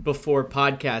before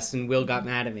podcast, and Will got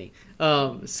mad at me.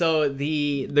 So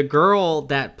the girl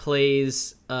that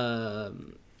plays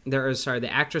the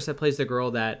actress that plays the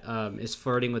girl that is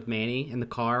flirting with Manny in the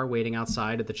car, waiting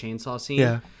outside at the chainsaw scene.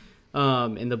 Yeah.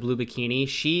 In the blue bikini,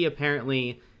 she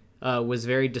apparently was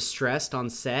very distressed on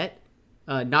set.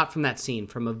 Not from that scene,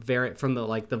 from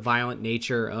the violent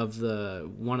nature of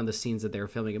one of the scenes that they were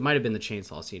filming. It might have been the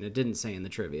chainsaw scene. It didn't say in the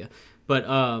trivia, but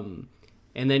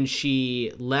and then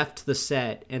she left the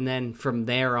set, and then from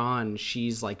there on,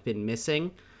 she's like been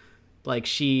missing. Like,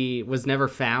 she was never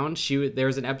found. There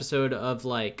was an episode of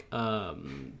like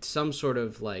some sort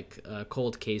of like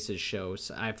cold cases show.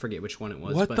 So I forget which one it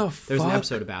was. There's an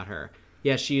episode about her.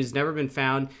 Yeah, she's never been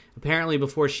found. Apparently,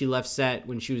 before she left set,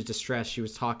 when she was distressed, she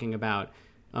was talking about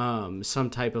some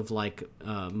type of like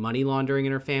money laundering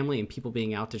in her family and people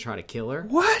being out to try to kill her.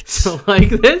 What? So, like,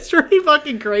 that's pretty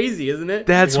fucking crazy, isn't it?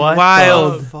 That's what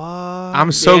wild. The fuck?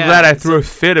 I'm so glad I threw a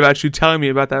fit about you telling me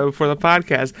about that before the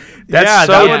podcast. That's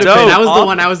dope. That was the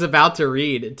one I was about to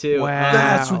read too. Wow.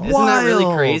 That's wild. Isn't that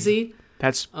really crazy?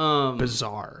 That's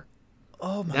bizarre.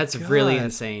 Oh my That's God. really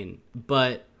insane.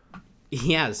 But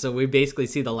yeah, so we basically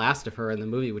see the last of her in the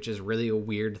movie, which is really a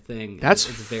weird thing. That's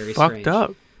it's very fucked strange.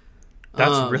 up.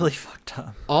 That's really fucked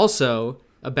up. Also,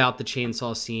 about the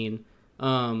chainsaw scene,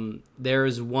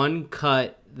 there's one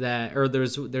cut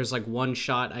there's like one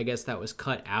shot, I guess, that was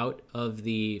cut out of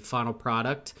the final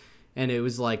product, and it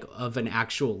was like of an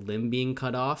actual limb being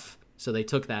cut off, so they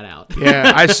took that out.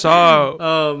 Yeah, I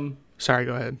saw. Sorry,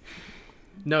 go ahead.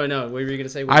 No, what were you gonna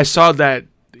say? I saw that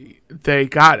they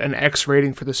got an X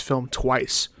rating for this film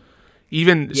twice.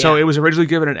 So it was originally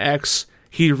given an X.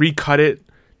 He recut it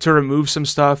to remove some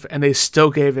stuff, and they still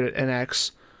gave it an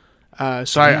X.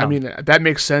 I mean, that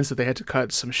makes sense that they had to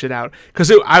cut some shit out,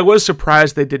 because I was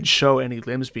surprised they didn't show any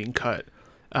limbs being cut.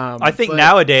 I think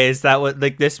nowadays that would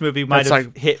this movie might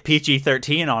have hit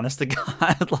PG-13. Honest to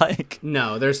God, like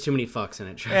no, there's too many fucks in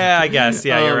it. Trevor. Yeah, I guess.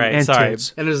 Yeah, you're right. And Sorry,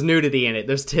 tits. And there's nudity in it.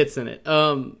 There's tits in it.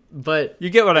 But you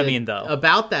get what I mean, though.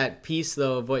 About that piece,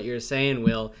 though, of what you're saying,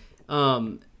 Will.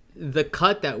 The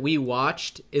cut that we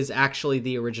watched is actually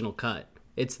the original cut.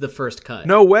 It's the first cut.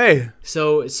 No way.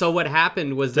 So what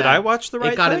happened was Did I watch the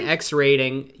right It got thing? an X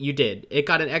rating. You did. It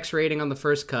got an X rating on the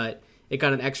first cut. It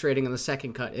got an X rating on the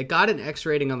second cut. It got an X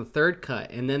rating on the third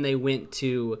cut, and then they went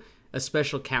to a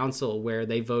special council where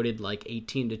they voted like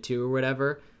 18-2 or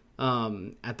whatever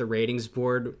at the ratings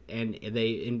board, and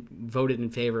they voted in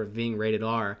favor of being rated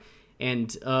R. And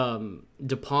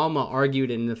De Palma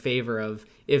argued in the favor of,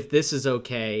 if this is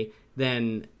okay,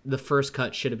 then the first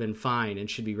cut should have been fine and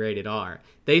should be rated R.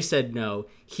 They said no.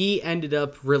 He ended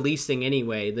up releasing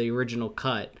anyway the original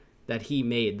cut that he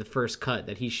made, the first cut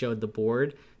that he showed the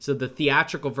board. So the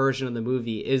theatrical version of the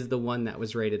movie is the one that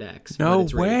was rated X. No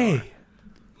way.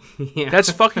 Yeah. That's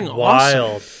fucking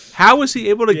wild. Awesome. How was he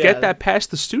able to get that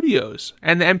past the studios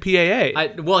and the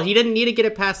MPAA? Well, he didn't need to get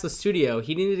it past the studio.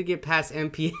 He needed to get past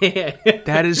MPAA.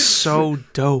 That is so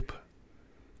dope.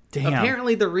 Damn.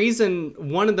 Apparently,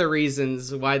 one of the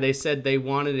reasons why they said they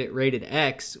wanted it rated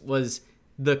X was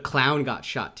the clown got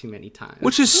shot too many times.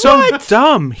 Which is so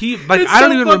dumb. I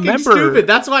don't even remember. Stupid.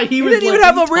 That's why he didn't even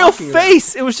have a real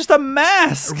face. It was just a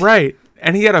mask. Right.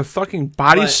 And he had a fucking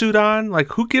bodysuit on. Like,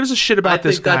 who gives a shit about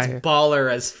this guy? That's baller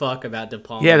as fuck about De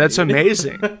Palma. Yeah, that's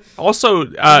amazing. Also,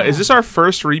 is this our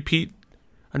first repeat?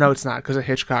 No, it's not, because of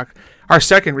Hitchcock. Our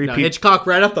second repeat. No, Hitchcock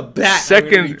right off the bat.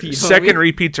 Second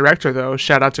repeat director, though.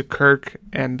 Shout out to Kirk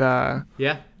and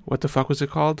yeah. What the fuck was it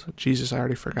called? Jesus, I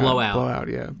already forgot. Blowout,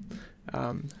 yeah.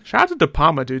 Shout out to De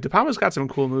Palma, dude. De Palma's got some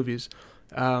cool movies.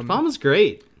 De Palma's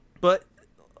great. But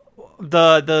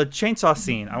the chainsaw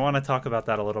scene, I want to talk about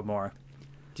that a little more.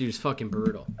 Dude, it's fucking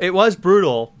brutal. It was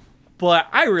brutal, but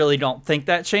I really don't think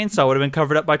that chainsaw would have been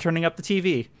covered up by turning up the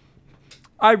TV.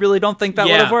 I really don't think that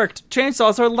would have worked.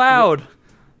 Chainsaws are loud.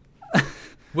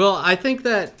 Well, I think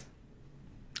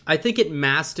it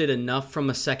masked it enough from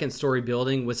a second story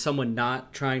building with someone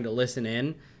not trying to listen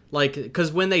in. Like,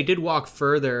 because when they did walk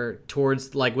further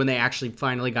towards, like, when they actually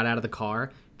finally got out of the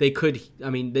car, they could, I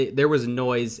mean, there was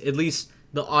noise. At least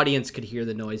the audience could hear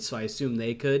the noise, so I assume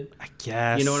they could. I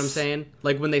guess. You know what I'm saying?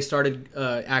 Like, when they started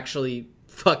actually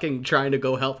fucking trying to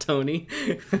go help Tony.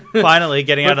 Finally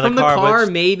getting out of the car.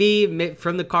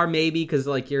 From the car, maybe, because,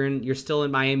 like, you're still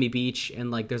in Miami Beach,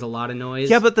 and, like, there's a lot of noise.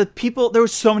 Yeah, but there were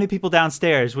so many people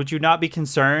downstairs. Would you not be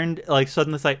concerned? Like,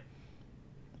 suddenly it's like,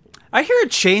 I hear a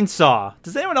chainsaw.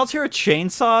 Does anyone else hear a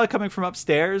chainsaw coming from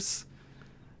upstairs?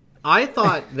 I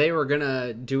thought they were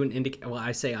gonna do an Well,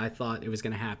 I say I thought it was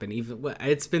gonna happen.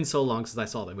 It's been so long since I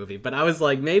saw the movie, but I was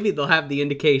like, maybe they'll have the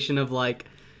indication of, like,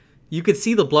 you could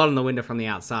see the blood on the window from the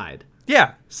outside.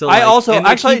 Yeah. So like,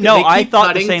 I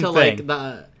thought the same thing.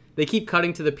 Like, they keep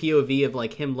cutting to the POV of,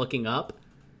 like, him looking up.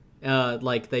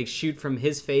 Like, they shoot from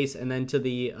his face and then to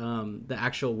the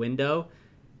actual window.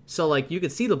 So, like, you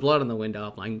could see the blood on the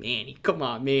window. I'm like, Manny, come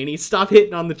on, Manny, stop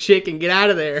hitting on the chick and get out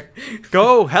of there.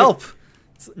 Go help.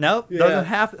 Nope, doesn't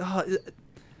happen.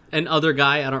 And other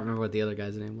guy, I don't remember what the other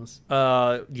guy's name was.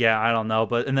 Yeah, I don't know.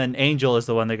 And then Angel is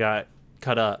the one that got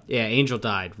cut up. Yeah, Angel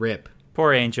died. Rip.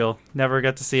 Poor Angel. Never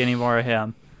got to see any more of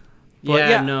him. But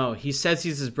yeah, no. He says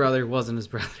he's his brother. Wasn't his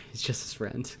brother. He's just his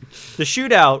friend. The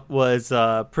shootout was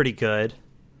pretty good.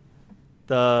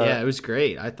 Yeah, it was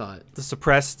great, I thought. The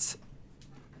suppressed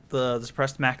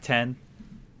MAC-10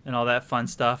 and all that fun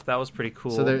stuff. That was pretty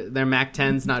cool. So they're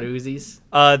MAC-10s, not Uzis?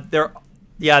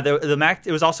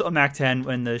 It was also a MAC-10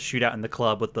 in the shootout in the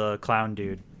club with the clown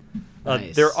dude.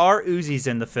 Nice. There are Uzis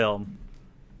in the film.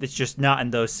 It's just not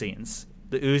in those scenes.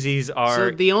 The Uzis are...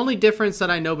 So the only difference that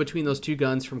I know between those two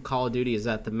guns from Call of Duty is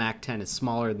that the MAC-10 is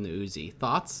smaller than the Uzi.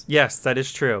 Thoughts? Yes, that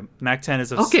is true. MAC-10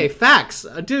 is... Okay, facts.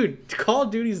 Dude, Call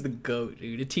of Duty is the GOAT,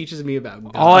 dude. It teaches me about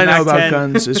guns. All I know about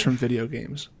guns is from video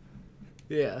games.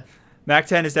 Yeah.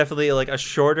 MAC-10 is definitely, like, a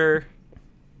shorter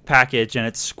package, and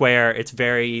it's square. It's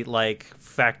very, like,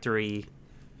 factory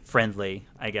friendly,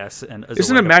 I guess. And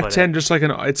isn't a MAC-10 just like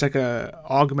it's like a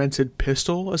augmented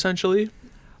pistol, essentially?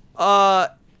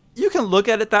 You can look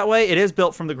at it that way. It is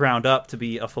built from the ground up to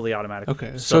be a fully automatic.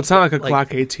 Okay, so it's not like a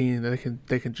Glock 18 that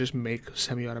they can just make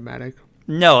semi-automatic.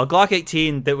 No, a Glock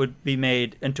 18 that would be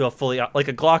made into a fully... Like,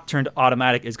 a Glock turned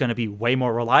automatic is going to be way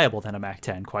more reliable than a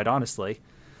MAC-10, quite honestly.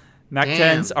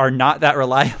 MAC-10s are not that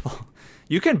reliable.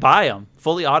 You can buy them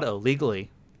fully auto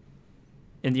legally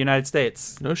in the United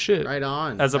States. No shit. Right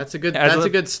on. That's a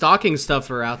good stocking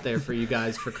stuffer out there for you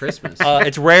guys for Christmas.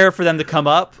 It's rare for them to come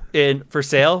up for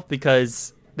sale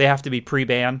because they have to be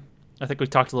pre-ban. I think we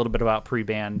talked a little bit about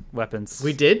pre-ban weapons.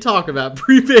 We did talk about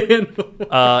pre-ban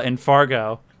in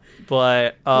Fargo.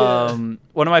 But one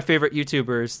of my favorite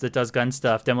YouTubers that does gun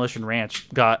stuff, Demolition Ranch,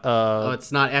 got...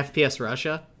 it's not FPS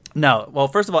Russia? No. Well,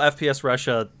 first of all, FPS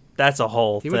Russia, that's a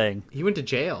whole thing. He went to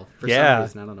jail for some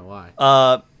reason. I don't know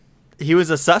why. He was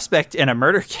a suspect in a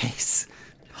murder case.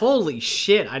 Holy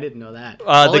shit, I didn't know that.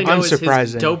 All I know is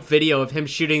his dope video of him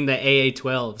shooting the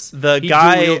AA-12s. He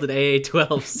dual-wielded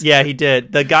AA-12s. Yeah, he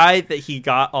did. The guy that he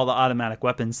got all the automatic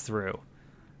weapons through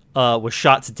was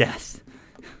shot to death.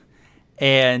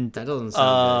 And that doesn't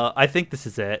sound good. I think this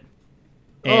is it.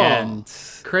 And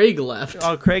Craig left.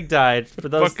 Oh, Craig died. For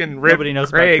those nobody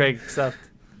knows Craig. about Craig stuff.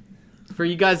 For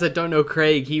you guys that don't know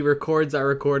Craig, he records our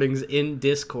recordings in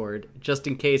Discord just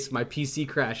in case my PC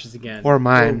crashes again. Or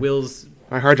mine. Or Will's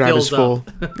my hard drive is full.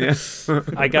 Yeah.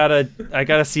 I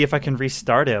gotta see if I can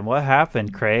restart him. What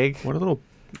happened, Craig? What a little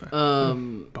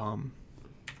bum.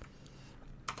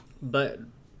 But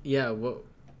yeah,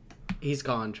 he's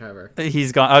gone, Trevor.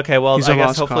 He's gone. Okay, well, I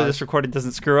guess hopefully this recording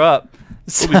doesn't screw up.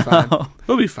 We'll be fine.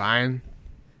 We'll be fine.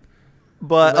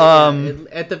 But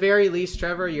at the very least,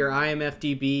 Trevor, your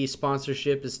IMFDB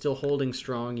sponsorship is still holding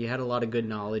strong. You had a lot of good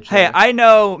knowledge. Hey, there. I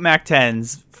know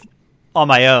MAC-10s on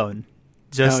my own,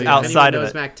 just outside of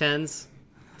it. MAC-10s,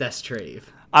 that's Trave.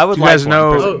 I would you guys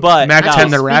know, but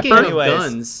MAC-10 the rapper. Speaking of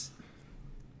guns,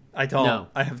 I don't. No.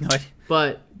 I have no idea.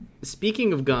 But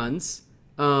speaking of guns,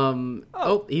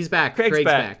 he's back. Craig's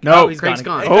back. No, Craig's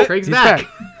gone. Oh, Craig's back.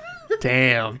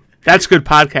 Damn, that's good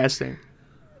podcasting.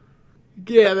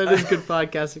 Yeah, that is good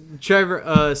podcasting.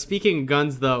 Trevor, speaking of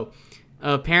guns, though,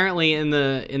 apparently in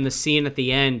the scene at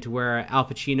the end where Al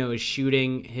Pacino is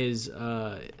shooting his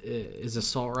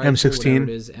assault rifle, M16, whatever it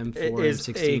is, M4,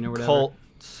 M16, or whatever. Colt.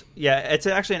 Yeah, it's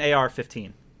actually an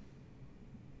AR-15.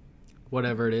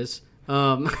 Whatever it is.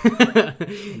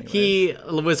 He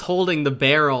was holding the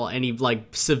barrel and he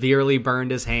like severely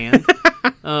burned his hand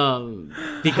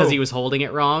because he was holding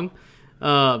it wrong.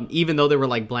 Even though there were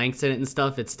like blanks in it and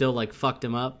stuff, it still like fucked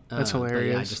him up. That's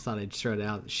hilarious. Yeah, I just thought I'd throw it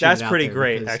out. That's pretty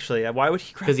great, actually. Why would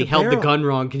he grab the Because he held barrel? the gun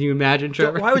wrong. Can you imagine,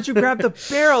 Trevor? Why would you grab the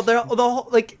barrel? The whole,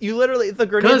 like, you literally, the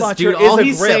grenade launcher dude, all is a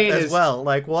he's grip saying as is, well.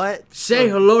 Like, what? Say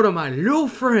hello to my new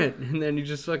friend, and then he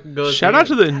just fucking goes. Shout out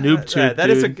to the noob tube, That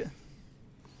dude. is a...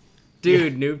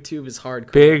 Dude, noob tube is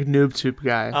hardcore. Big noob tube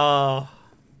guy. Oh.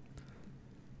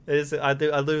 It is, I do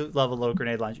love a little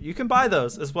grenade launcher. You can buy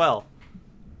those as well.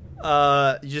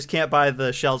 You just can't buy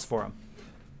the shells for them.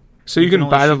 So you can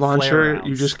only buy the shoot flare launcher, rounds.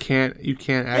 you just can't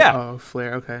add Yeah.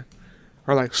 flare, okay.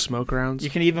 Or like smoke rounds. You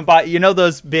can even buy,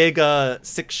 those big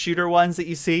 6-shooter ones that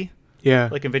you see, Yeah.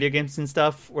 like in video games and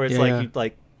stuff, where it's Yeah. you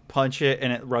like punch it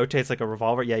and it rotates like a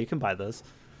revolver. Yeah, you can buy those.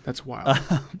 That's wild.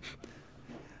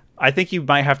 I think you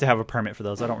might have to have a permit for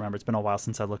those. I don't remember. It's been a while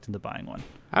since I looked into buying one.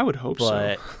 I would hope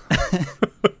But so.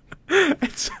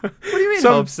 what do you mean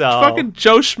Some hope so? fucking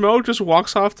Joe Schmo just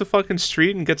walks off the fucking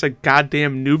street and gets a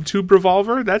goddamn noob tube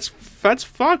revolver? That's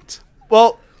fucked.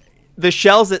 Well, the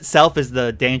shells itself is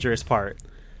the dangerous part.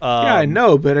 Yeah, I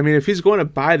know, but I mean, if he's going to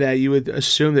buy that, you would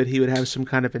assume that he would have some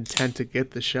kind of intent to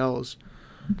get the shells.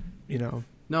 You know.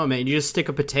 No, man, you just stick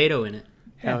a potato in it.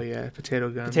 Hell yeah, potato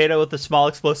gun. Potato with a small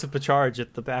explosive charge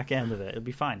at the back end of it. It'll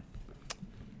be fine.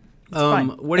 It's fine.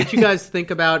 What did you guys think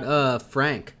about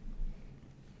Frank?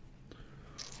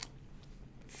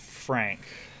 Frank.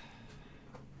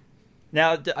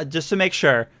 Now, just to make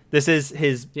sure, this is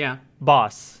his Yeah.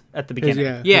 boss at the beginning.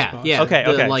 his Yeah, boss. yeah. Okay,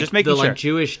 okay, just making the sure. like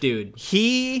Jewish dude.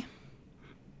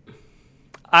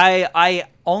 I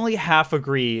only half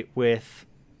agree with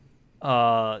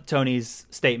Tony's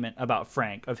statement about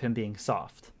Frank of him being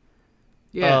soft.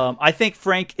 Yeah. I think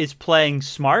Frank is playing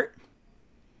smart,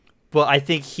 but I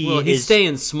think he's is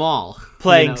staying small.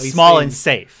 playing he's small staying- and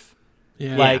safe.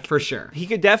 Yeah. like- for sure. He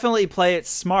could definitely play it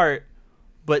smart,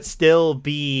 but still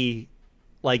be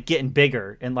like getting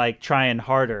bigger and like trying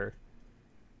harder,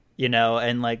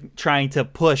 and like trying to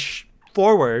push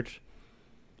forward,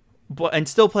 but and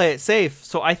still play it safe.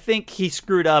 So I think he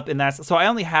screwed up, and so I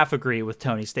only half agree with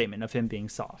Tony's statement of him being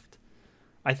soft.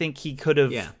 I think he could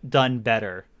have done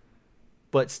better,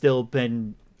 but still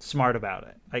been smart about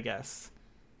it, I guess,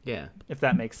 Yeah. if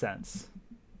that makes sense.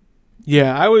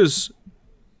 Yeah, I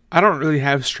don't really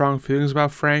have strong feelings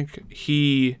about Frank.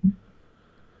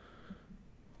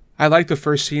 I like the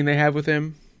first scene they have with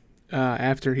him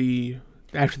after the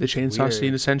chainsaw Weird.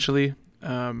 scene, essentially.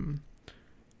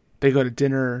 They go to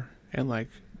dinner and like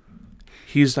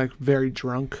he's like very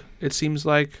drunk, it seems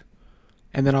like.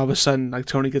 And then all of a sudden, like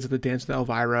Tony gets at the dance with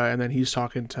Elvira, and then he's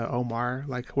talking to Omar.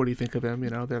 Like, what do you think of him?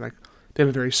 They're like, they have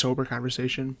a very sober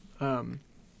conversation.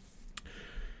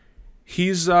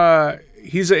 He's an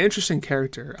interesting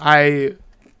character. I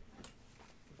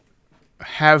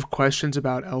have questions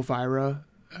about Elvira,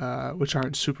 which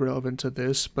aren't super relevant to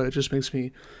this, but it just makes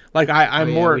me like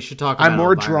I'm more. We should talk I'm about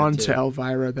more Elvira, drawn too. to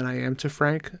Elvira than I am to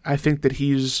Frank. I think that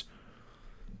he's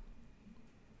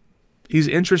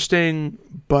interesting,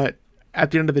 but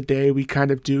at the end of the day, we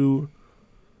kind of do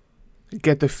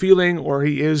get the feeling, or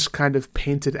he is kind of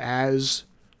painted as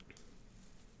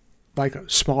like a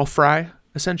small fry,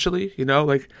 essentially.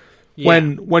 Like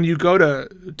when you go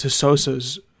to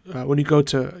Sosa's, when you go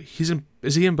to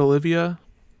is he in Bolivia?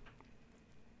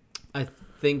 I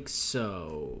think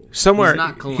so. Somewhere He's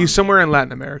not Colombia. he's somewhere in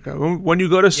Latin America. When you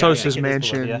go to Sosa's it is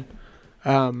mansion,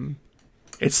 Bolivia.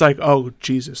 it's like, oh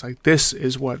Jesus, like this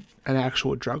is what an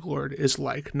actual drug lord is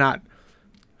like, not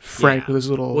Frank with his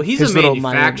little. Well, he's his a little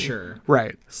manufacturer, Miami.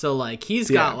 Right? So like he's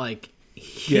got like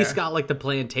the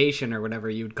plantation or whatever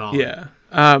you'd call it.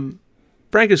 Yeah.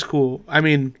 Frank is cool. I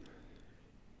mean,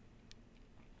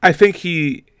 I think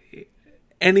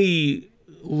any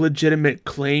legitimate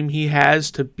claim he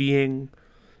has to being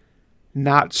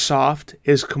not soft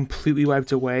is completely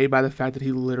wiped away by the fact that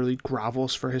he literally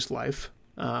grovels for his life.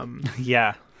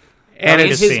 Yeah. And Good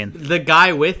it's scene. The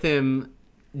guy with him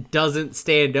doesn't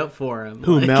stand up for him.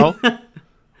 who, Like- Mel?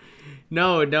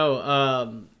 No.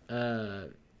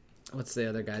 What's the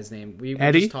other guy's name? We were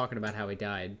Eddie? just talking about how he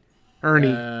died. Ernie.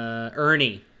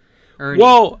 Ernie.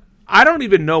 Well, I don't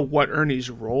even know what Ernie's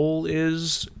role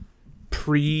is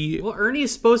Well, Ernie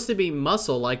is supposed to be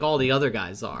muscle like all the other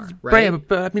guys are, right?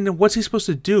 But I mean, what's he supposed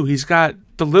to do? He's got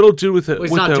the little dude with the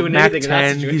he's not doing Mac anything in that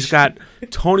 10. He's situation.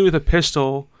 got Tony with a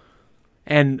pistol,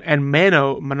 and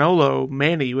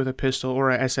Manny with a pistol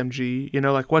or a SMG.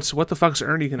 Like what the fuck's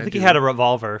Ernie gonna do? I think he had a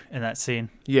revolver in that scene.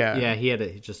 yeah. Yeah, he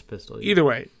had just a pistol. Either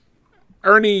way,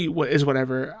 Ernie is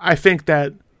whatever. I think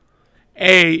that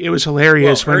it was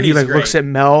hilarious when he Ernie's like great. looks at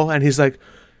Mel and he's like,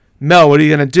 Mel, what are you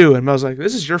gonna do? And Mel's like,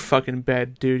 this is your fucking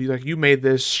bed, dude. He's like, you made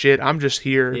this shit. I'm just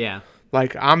here. Yeah.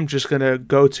 Like, I'm just gonna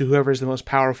go to whoever's the most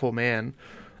powerful man.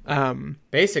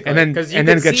 Basically, and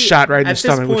then get shot right in the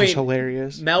stomach, which is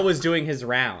hilarious. Mel was doing his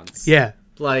rounds. Yeah.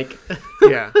 Like,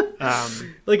 yeah.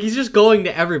 Like he's just going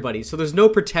to everybody, so there's no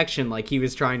protection like he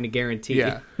was trying to guarantee.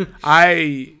 Yeah.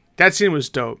 That scene was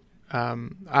dope.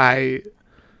 I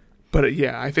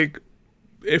think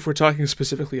if we're talking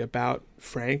specifically about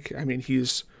Frank, I mean,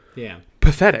 he's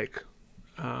pathetic.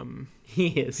 He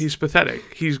is. He's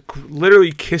pathetic. He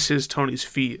literally kisses Tony's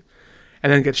feet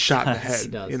and then gets shot in the head. He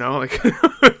does. You know,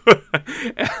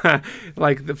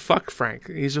 like the fuck Frank.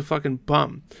 He's a fucking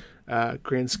bum.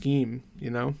 Grand scheme, you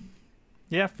know.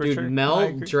 Yeah, for Dude, sure.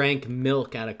 Mel drank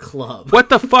milk at a club. What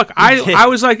the fuck? I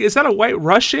was like, is that a white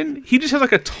Russian? He just has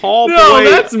like a tall boy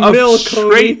that's of milk,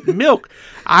 straight Cody. milk.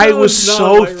 I was not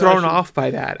so white thrown Russian. off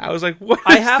by that. I was like, what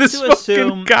I is have this to fucking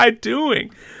assume- guy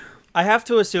doing? I have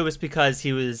to assume it's because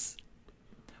he was.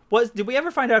 Did we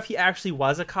ever find out if he actually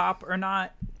was a cop or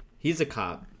not? He's a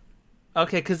cop.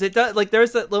 Okay, because it does. Like,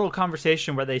 there's that little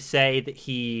conversation where they say that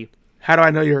he. How do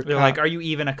I know you're a They're cop? like, "Are you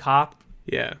even a cop?"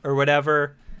 Yeah. Or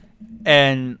whatever.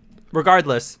 And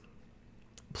regardless,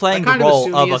 playing the I kind of role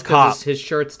assume of he a is cop, because his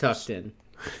shirt's tucked in.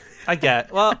 I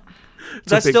get. Well, a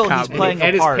that's big still cop. he's playing and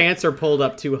a his part. pants are pulled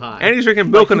up too high. And he's drinking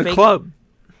milk Like, in a club.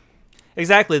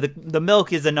 Exactly. The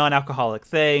milk is a non-alcoholic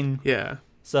thing. Yeah.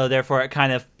 So therefore, it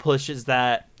kind of pushes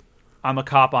that I'm a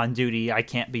cop on duty. I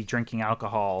can't be drinking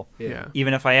alcohol, Yeah.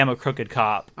 even if I am a crooked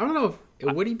cop. I don't know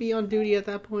if would he be on duty at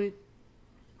that point.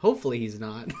 Hopefully, he's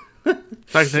not.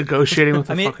 Like negotiating with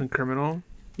a mean- fucking criminal.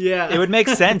 Yeah, It would make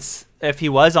sense if he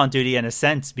was on duty in a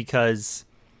sense because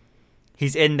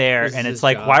he's in there This is and his it's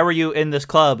like, job. why were you in this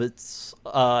club? It's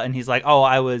and he's like, oh,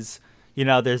 I was. You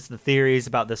know, there's the theories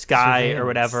about this guy or Surveillance.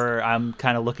 whatever. I'm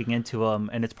kind of looking into him,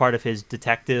 and it's part of his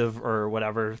detective or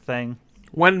whatever thing.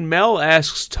 When Mel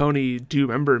asks Tony, "Do you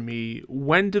remember me?"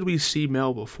 When did we see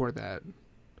Mel before that?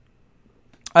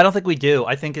 I don't think we do.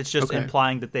 I think it's just Okay.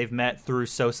 implying that they've met through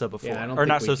Sosa before, Yeah, I don't or think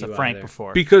not we Sosa, do Frank either.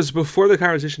 before. Because before the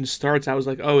conversation starts, I was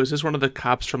like, "Oh, is this one of the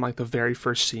cops from like the very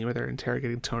first scene where they're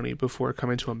interrogating Tony before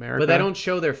coming to America?" but they don't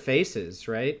show their faces,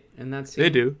 right? And that's They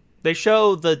do. They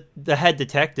show the head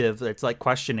detective that's like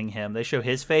questioning him. They show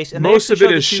his face, and Most they of actually it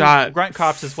show is the two shot- grunt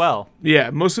cops as well. Yeah,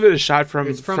 most of it is shot from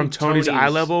It's from Tony's eye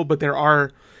Tony's- level, but there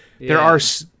are Yeah.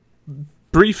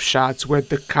 brief shots where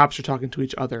the cops are talking to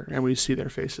each other and we see their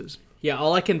faces. Yeah,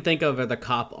 all I can think of are the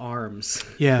cop arms.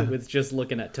 Yeah. with just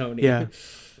looking at Tony. Yeah.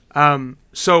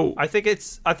 So I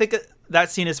think that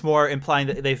scene is more implying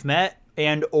that they've met,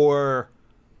 and or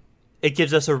it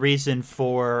gives us a reason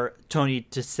for Tony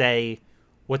to say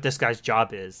what this guy's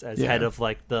job is as Yeah. head of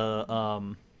like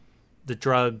the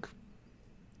drug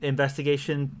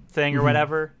investigation thing or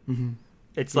whatever. Mm-hmm.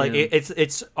 It's like Yeah.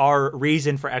 it's our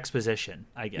reason for exposition,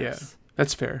 I guess. yeah,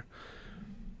 that's fair.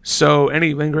 So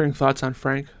any lingering thoughts on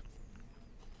Frank?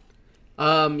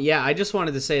 Yeah, I just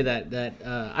wanted to say that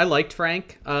I liked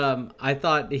Frank. I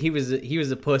thought he was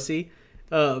a pussy,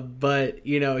 but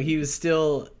you know he was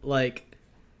still like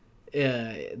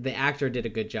the actor did a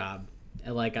good job.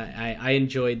 And, like I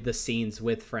enjoyed the scenes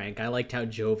with Frank. I liked how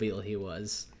jovial he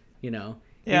was. You know,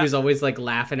 he Yeah. was always like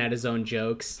laughing at his own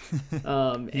jokes,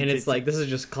 and it's like this is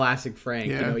just classic Frank.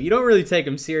 Yeah. You know, you don't really take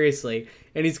him seriously,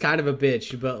 and he's kind of a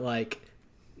bitch, but like,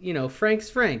 you know, Frank's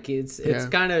Frank. It's Yeah.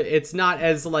 kind of it's not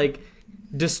as like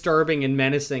disturbing and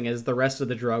menacing as the rest of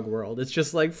the drug world. It's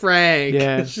just like Frank.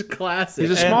 Yeah. It's just classic.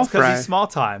 He's a And small it's 'cause fry. he's small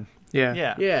time. Yeah.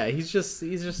 Yeah. yeah, he's just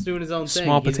doing his own thing.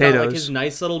 Small He's got like potatoes. his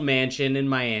nice little mansion in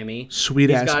Miami. Sweet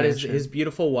He's ass got mansion. his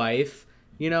beautiful wife.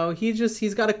 You know,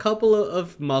 he's got a couple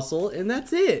of muscle, and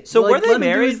that's it. So Like, were they let him do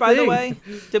married, his by the thing. way?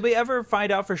 Did we ever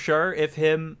find out for sure if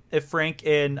Frank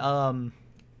and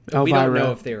Elvira. We don't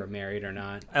know if they were married or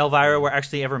not. Elvira were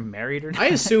actually ever married or not? I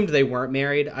assumed they weren't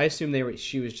married. I assumed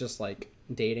she was just like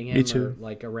dating him Me too. or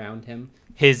like around him.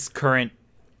 His current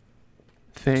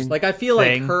thing. Like I feel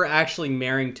Thing. like her actually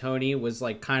marrying Tony was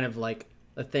like kind of like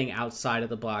a thing outside of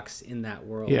the box in that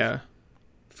world. yeah.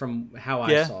 From how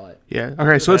I Yeah. saw it. Yeah.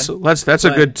 Okay, so let's that's a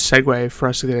But- good segue for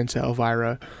us to get into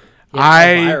Elvira. Yeah,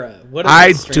 Elvira. What a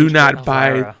I strange do not girl. buy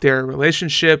Elvira. their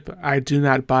relationship. I do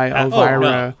not buy Oh, Elvira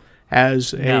no.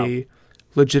 as a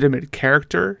legitimate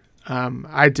character.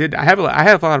 I have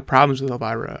a lot of problems with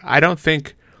Elvira. I don't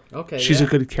think Okay, she's yeah. a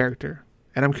good character,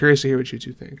 and I'm curious to hear what you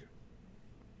two think.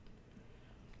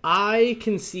 I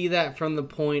can see that from the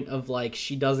point of like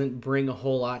she doesn't bring a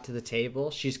whole lot to the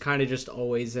table. She's kind of just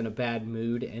always in a bad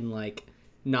mood and like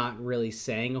not really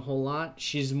saying a whole lot.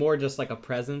 She's more just like a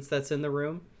presence that's in the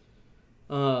room.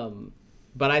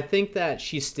 But I think that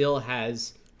she still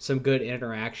has some good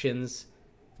interactions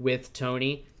with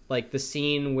Tony. like the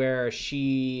scene where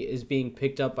she is being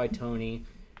picked up by Tony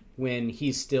when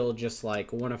he's still just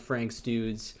like one of Frank's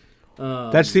dudes.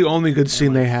 That's the only good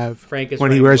scene they have. Frank is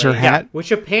when he running wears her away. hat.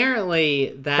 Which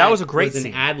apparently that was a great an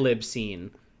scene. ad-lib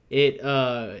scene.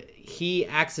 He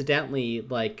accidentally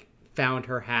like found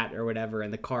her hat or whatever,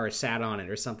 and the car sat on it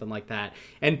or something like that,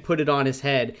 and put it on his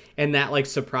head, and that like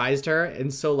surprised her.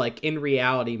 And so like in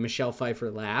reality, Michelle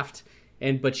Pfeiffer laughed,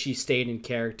 but she stayed in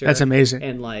character. That's amazing.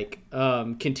 And like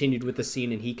continued with the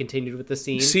scene, and he continued with the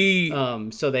scene. See,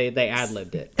 so they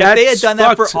ad-libbed it. If they had done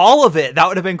that for all of it, that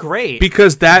would have been great.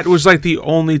 Because that was like the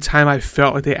only time I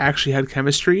felt like they actually had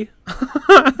chemistry.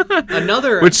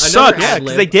 Which sucks. Yeah,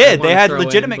 because they did. They had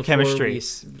legitimate chemistry.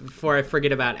 Before I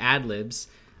forget about ad-libs,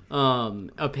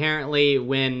 apparently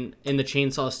when in the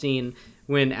chainsaw scene,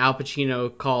 when Al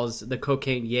Pacino calls the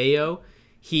cocaine yayo,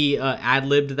 he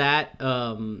ad-libbed that.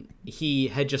 He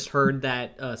had just heard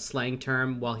that slang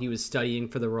term while he was studying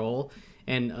for the role,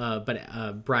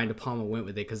 but Brian De Palma went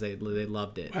with it because they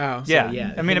loved it. Wow. So,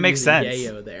 yeah. I mean, it makes sense.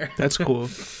 Yayo there. That's cool.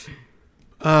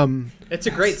 It's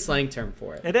a great slang term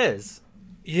for it. It is.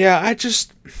 Yeah,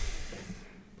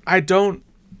 I don't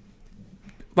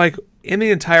like in the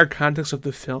entire context of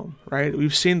the film, right?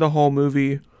 We've seen the whole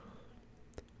movie.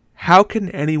 How can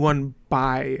anyone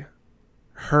buy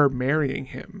her marrying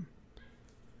him?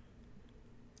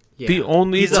 Yeah. The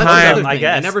only He's time, I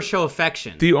guess, they never show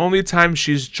affection. the only time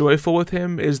she's joyful with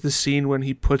him is the scene when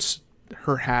he puts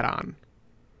her hat on,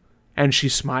 and she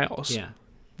smiles. Yeah.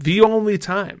 The only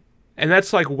time, and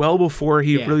that's like well before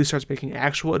he Yeah. really starts making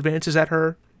actual advances at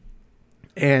her.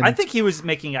 And I think he was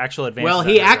making actual advances. Well,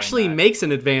 he actually makes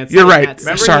an advance. you're in right. that scene.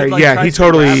 Remember Sorry, he, like, yeah, tries he to grab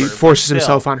totally her, but forces still.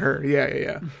 himself on her.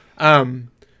 Yeah. And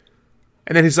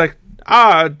then he's like,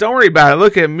 don't worry about it.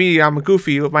 Look at me, I'm a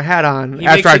goofy with my hat on. He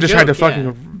After makes I a just tried to joke,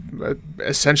 fucking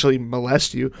essentially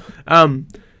molest you. I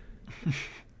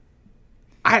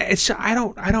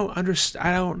don't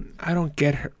understand. I don't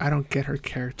get her. I don't get her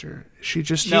character. She's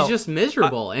She's just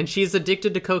miserable, and she's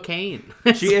addicted to cocaine.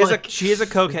 She is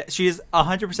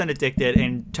 100% addicted,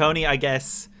 and Tony, I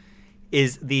guess,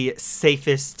 is the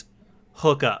safest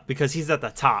hookup because he's at the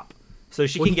top, so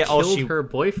she can get all she. Her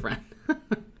boyfriend.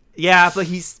 Yeah, but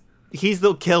he's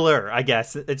the killer. I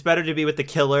guess it's better to be with the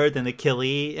killer than the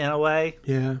killie in a way.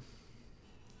 Yeah.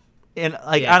 And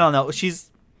like I don't know,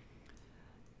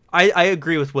 I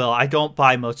agree with Will. I don't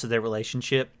buy most of their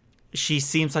relationship. She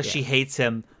seems like she hates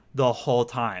him the whole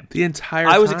time. The entire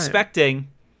time. I was expecting,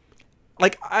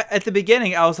 like, at the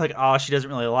beginning, I was like, oh, she doesn't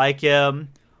really like him,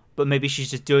 but maybe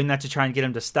she's just doing that to try and get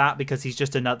him to stop because he's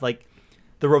just another, like,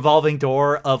 the revolving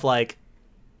door of, like,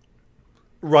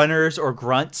 runners or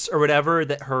grunts or whatever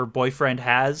that her boyfriend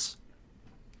has.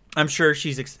 I'm sure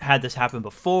she's had this happen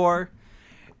before.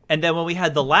 And then when we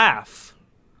had the laugh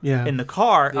in the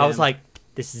car, I was like,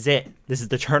 this is it. This is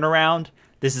the turnaround.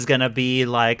 This is going to be,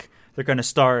 like, they're going to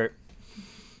start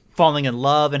falling in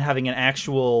love and having an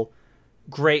actual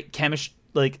great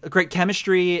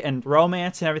chemistry and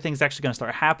romance and everything's actually going to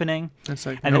start happening. That's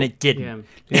like, and then it didn't.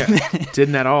 Yeah,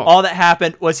 didn't at all. All that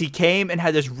happened was he came and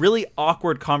had this really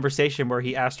awkward conversation where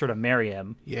he asked her to marry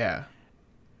him. Yeah.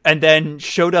 And then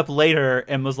showed up later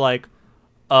and was like,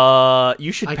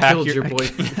 you should pack your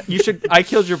boyfriend. I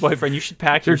killed your boyfriend. You should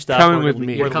pack your stuff. Coming with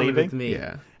me. You're We're coming leaving. with me.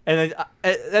 Yeah. And then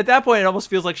at that point, it almost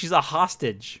feels like she's a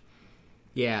hostage.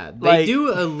 Yeah, they Like- do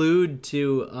allude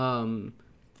to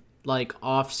like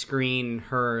off-screen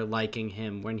her liking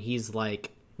him when he's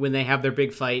like when they have their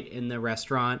big fight in the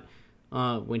restaurant,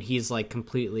 when he's like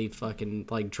completely fucking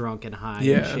like drunk and high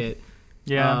and shit.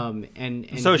 Yeah. And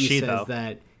So he she, says though.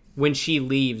 that when she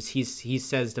leaves, he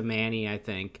says to Manny, I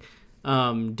think,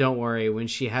 don't worry, when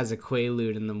she has a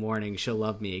Quaalude in the morning, she'll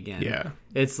love me again. Yeah.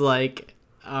 It's like,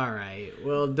 all right,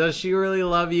 well, does she really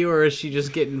love you, or is she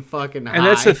just getting fucking high? And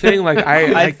that's the thing, like,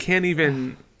 I can't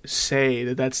even say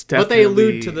that that's definitely... But they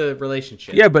allude to the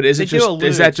relationship. Yeah, but is They it do just allude,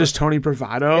 is that but- just Tony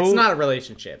Bravado? It's not a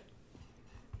relationship.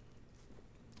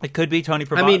 It could be Tony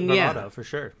Bravado for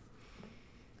sure.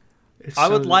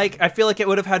 I feel like it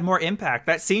would have had more impact.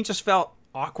 That scene just felt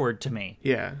awkward to me.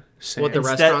 Yeah. Same. What, the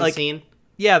Instead, restaurant like, scene?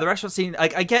 Yeah, the restaurant scene.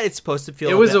 Like, I get it's supposed to feel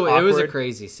It was a bit it was a awkward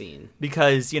crazy scene.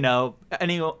 because, you know,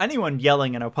 anyone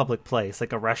yelling in a public place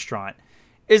like a restaurant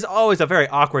is always a very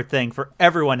awkward thing for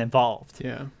everyone involved.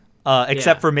 Yeah.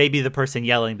 Except for maybe the person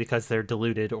yelling because they're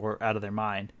deluded or out of their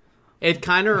mind. It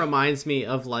kind of reminds me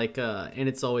of like and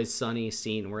It's Always Sunny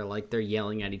scene where like they're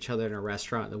yelling at each other in a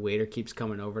restaurant and the waiter keeps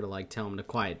coming over to like tell them to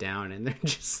quiet down, and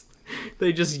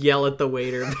they just yell at the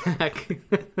waiter back.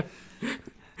 Like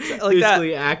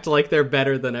Basically act like they're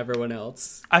better than everyone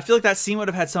else. I feel like that scene would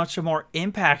have had so much more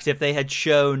impact if they had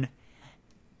shown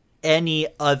any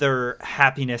other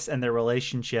happiness in their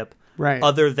relationship, Right.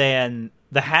 other than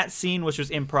the hat scene, which was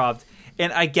improv,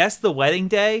 and I guess the wedding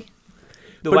day.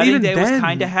 The But wedding even day was then-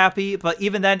 kind of happy, but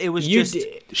even then, it was You just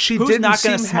She who's didn't not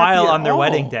going seem to smile happy at on their all.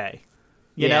 wedding day.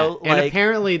 You know, and like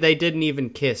apparently they didn't even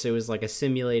kiss. It was like a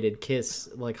simulated kiss,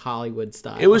 like Hollywood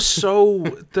style. It was so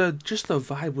the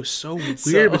vibe was so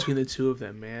weird between the two of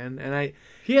them, man. And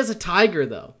He has a tiger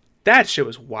though. that shit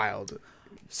was wild.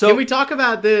 so. Can we talk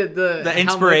about the The how much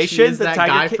inspiration, he is the that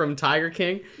Tiger guy King? from Tiger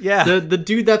King? Yeah. the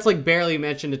dude that's like barely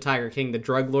mentioned to Tiger King, the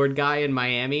drug lord guy in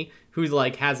Miami who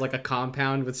like has like a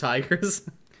compound with tigers.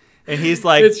 And he's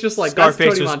like, It's just like Scarface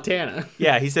that's Tony was- Montana.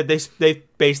 Yeah, he said they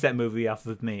based that movie off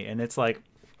of me, and it's like,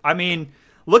 I mean,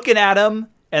 looking at him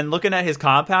and looking at his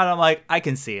compound, I'm like, I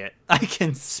can see it. I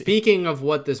can see. Speaking of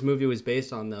what this movie was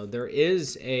based on, though, there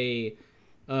is a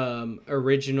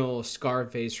original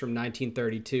Scarface from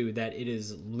 1932 that it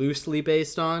is loosely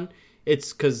based on.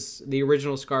 It's because the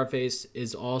original Scarface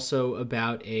is also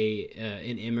about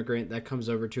an immigrant that comes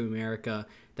over to America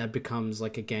that becomes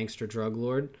like a gangster drug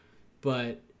lord,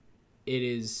 but it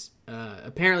is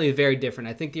apparently very different.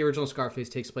 I think the original Scarface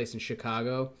takes place in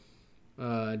Chicago,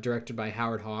 directed by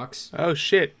Howard Hawks. Oh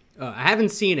shit! I haven't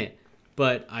seen it,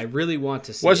 but I really want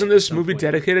to see Wasn't it at this some movie point.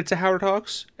 dedicated to Howard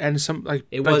Hawks and some like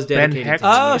It like was Ben dedicated Hecht to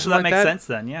him, or Oh, yeah. so something that like makes sense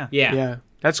then. Yeah. Yeah.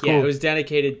 That's cool. Yeah, it was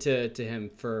dedicated to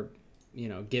him for,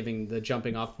 giving the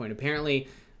jumping off point. Apparently,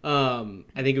 I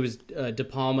think it was De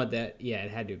Palma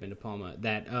it had to have been De Palma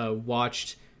that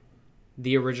watched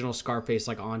the original Scarface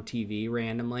like on TV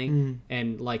randomly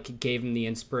and like gave him the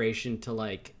inspiration to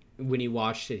like when he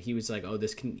watched it, he was like, oh,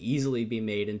 this can easily be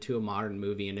made into a modern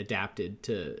movie and adapted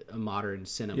to a modern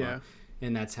cinema. Yeah.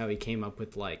 And that's how he came up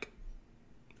with like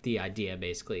the idea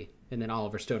basically. And then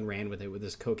Oliver Stone ran with it with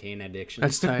his cocaine addiction.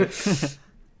 That's tight.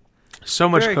 So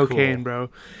much Very cocaine, cool. bro.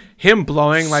 Him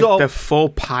blowing like So- the full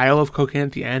pile of cocaine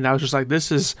at the end. I was just like,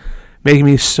 this is making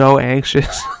me so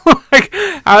anxious. Like,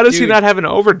 how does he Dude. not have an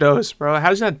overdose, bro? How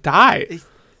does he not die?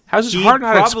 How's his He heart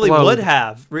not probably explode? would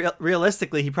have.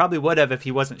 Realistically, he probably would have if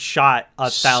he wasn't shot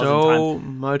 1,000 so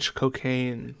times. much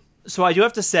cocaine. So I do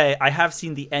have to say, I have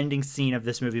seen the ending scene of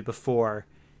this movie before.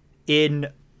 In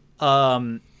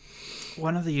one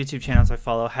of the YouTube channels I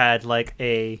follow had like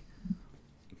a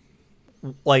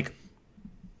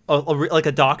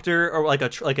doctor or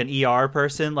like an ER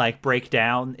person like break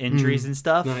down injuries and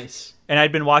stuff. Nice. And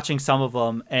I'd been watching some of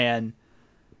them, and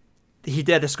he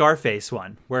did a Scarface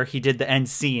one where he did the end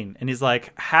scene, and he's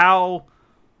like, how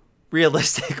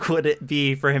realistic would it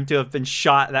be for him to have been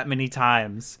shot that many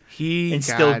times He and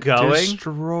got still going?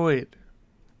 destroyed.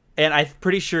 And I'm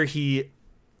pretty sure he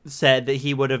said that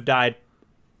he would have died,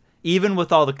 even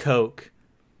with all the coke,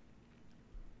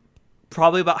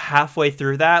 probably about halfway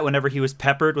through that, whenever he was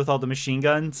peppered with all the machine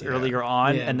guns earlier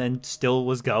on, Yeah. and then still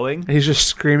was going. And he's just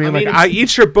screaming I mean, like, "I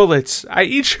eat your bullets! I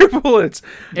eat your bullets!"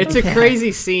 It's a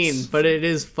crazy scene, but it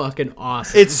is fucking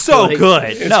awesome. It's so Like, good.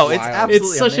 It's No, it's wild. absolutely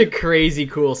It's such amazing. a crazy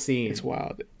cool scene. It's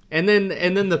wild. And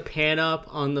then the pan up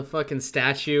on the fucking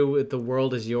statue with the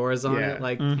world is yours on Yeah. it.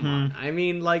 Like, come on. I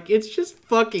mean, like, it's just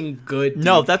fucking good. Dude.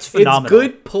 No, that's phenomenal.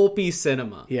 It's good pulpy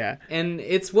cinema. Yeah. And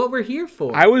it's what we're here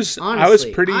for. I was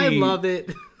Honestly, pretty. I love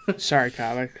it. Sorry,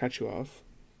 Kyle, I cut you off.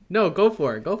 No, go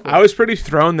for it. Go for it. I was pretty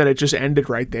thrown that it just ended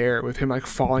right there with him like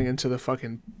falling into the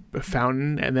fucking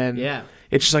fountain, and then Yeah.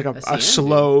 it's just like That's the a end,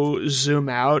 slow zoom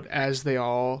out as they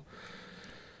all,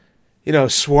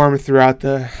 swarm throughout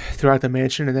the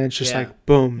mansion, and then it's just Yeah. like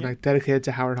boom, like dedicated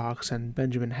to Howard Hawks and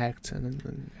Benjamin Hecht,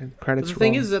 and credits. The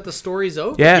thing roll. is that the story's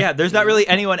over. yeah, Yeah, there's not really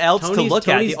anyone else to Tony's- look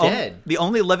Tony's at. dead. The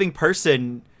only living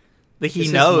person that he Is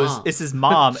his knows mom. is his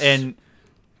mom, and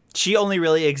she only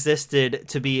really existed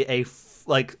to be a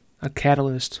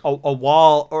catalyst. a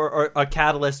wall or a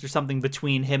catalyst or something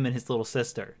between him and his little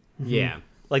sister. Yeah.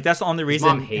 Like, that's the only mom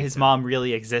reason hates his him. mom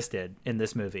really existed in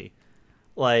this movie.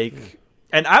 Like,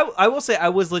 and I will say I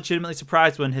was legitimately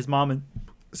surprised when his mom and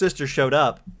sister showed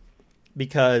up,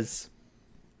 because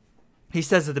he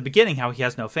says at the beginning how he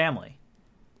has no family.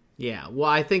 Yeah. Well,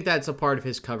 I think that's a part of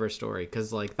his cover story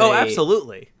because, like, Oh, they-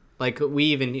 absolutely. Like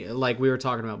we were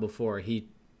talking about before, he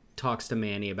talks to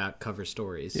Manny about cover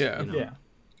stories. Yeah. you know? Yeah.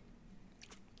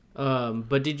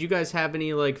 But did you guys have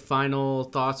any like final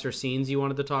thoughts or scenes you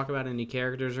wanted to talk about? Any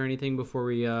characters or anything before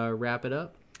we wrap it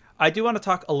up? I do want to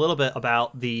talk a little bit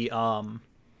about the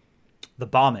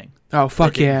bombing. Oh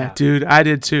fuck didn't yeah, happen. dude! I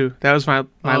did too. That was my Oh,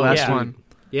 last yeah. one.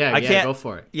 Yeah, I yeah, can't- go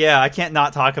for it. Yeah, I can't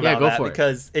not talk about go that for it.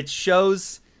 because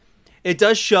it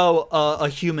does show a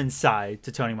human side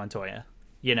to Tony Montoya.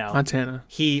 Montana.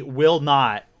 He will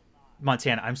not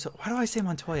Montana. Why do I say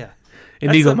Montoya?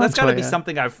 Inigo That's got to be Montoya.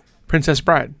 something I've. Princess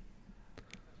Bride.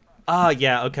 Oh,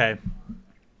 yeah, okay.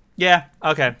 Yeah,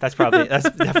 okay. That's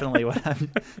definitely what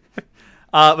happened.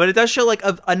 But it does show like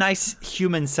a nice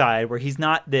human side where he's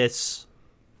not this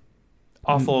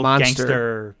awful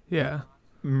Monster. gangster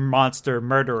monster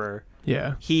murderer.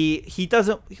 Yeah. He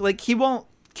doesn't like he won't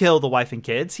kill the wife and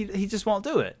kids. He just won't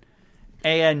do it.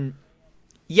 And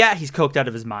yeah, he's coked out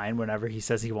of his mind whenever he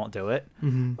says he won't do it.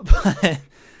 Mm-hmm.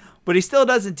 But he still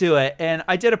doesn't do it, and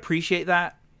I did appreciate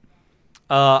that.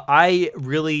 I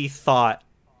really thought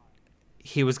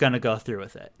he was going to go through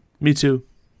with it. Me too.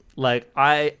 Like,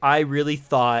 I really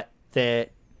thought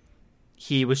that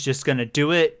he was just going to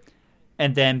do it,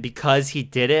 and then because he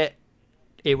did it,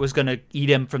 it was going to eat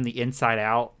him from the inside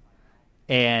out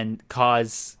and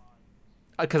cause...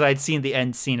 Because I'd seen the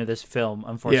end scene of this film,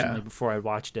 unfortunately, before I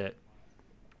watched it.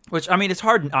 Which, I mean, it's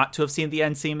hard not to have seen the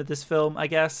end scene of this film, I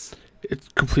guess. It's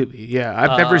completely, yeah.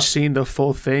 I've never seen the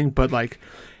full thing, but, like,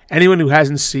 anyone who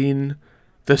hasn't seen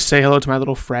the Say Hello to My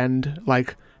Little Friend,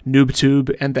 like, noob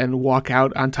tube, and then walk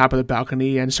out on top of the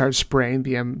balcony and start spraying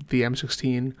the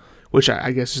M16, which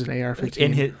I guess is an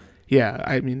AR-15. Like yeah,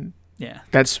 I mean, yeah,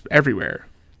 that's everywhere.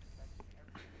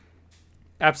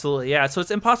 Absolutely, yeah. So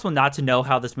it's impossible not to know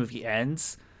how this movie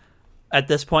ends at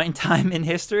this point in time in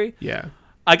history. Yeah.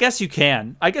 I guess you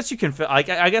can. I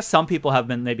guess some people have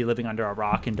been maybe living under a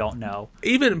rock and don't know.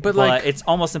 But like, it's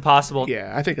almost impossible.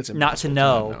 Yeah, I think it's not to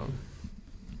impossible know.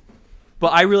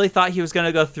 But I really thought he was going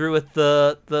to go through with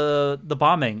the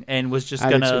bombing and was just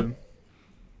going to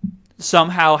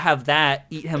somehow have that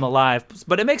eat him alive.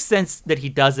 But it makes sense that he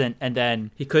doesn't, and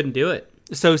then he couldn't do it.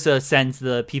 Sosa sends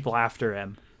the people after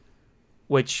him,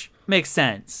 which makes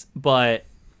sense. But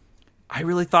I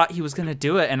really thought he was going to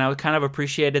do it, and I kind of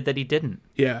appreciated that he didn't.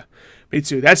 Yeah, me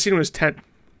too. That scene was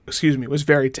was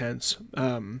very tense.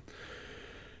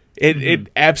 It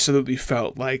absolutely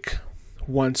felt like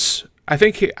once. I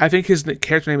think his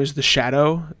character name is The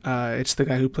Shadow. It's the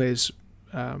guy who plays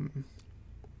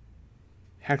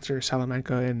Hector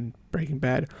Salamanca in Breaking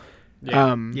Bad.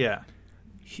 Yeah.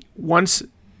 Once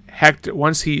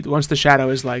the Shadow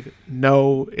is like,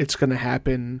 no, it's going to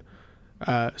happen.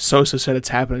 Sosa said it's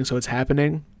happening, so it's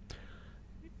happening.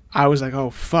 I was like, oh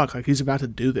fuck, like he's about to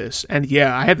do this. And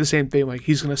yeah, I had the same thing, like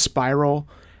he's gonna spiral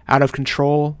out of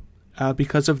control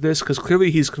because of this, because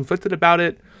clearly he's conflicted about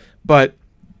it, but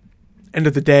end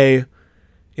of the day,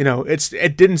 you know,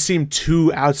 it didn't seem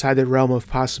too outside the realm of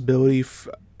possibility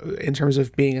in terms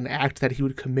of being an act that he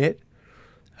would commit.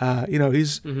 You know,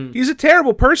 he's a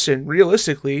terrible person,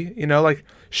 realistically. You know, like,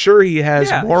 sure, he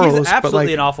has morals, he's absolutely but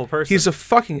like, an awful person. He's a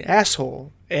fucking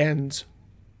asshole, and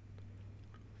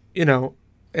you know,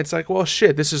 it's like, well,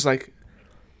 shit, this is like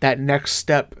that next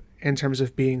step in terms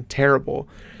of being terrible.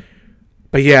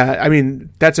 But yeah, I mean,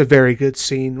 that's a very good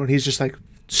scene when he's just like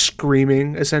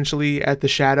screaming essentially at the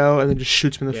Shadow and then just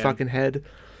shoots him in the fucking head,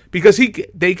 because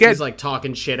he's like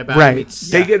talking shit about him.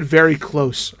 They get very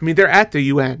close. I mean, they're at the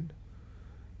UN.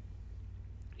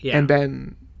 Yeah. And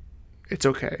then it's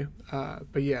okay.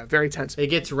 But yeah, very tense. It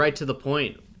gets right to the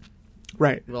point.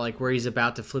 Right. Like where he's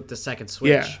about to flip the second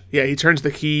switch. Yeah, he turns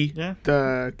the key,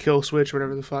 the kill switch,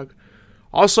 whatever the fuck.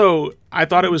 Also, I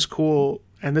thought it was cool,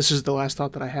 and this is the last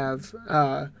thought that I have,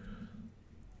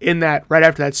 in that, right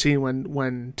after that scene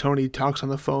when Tony talks on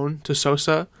the phone to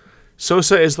Sosa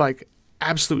is like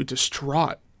absolutely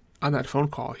distraught on that phone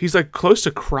call. He's like close to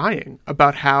crying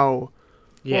about how...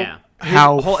 Yeah.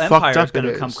 How his whole fucked empire up is going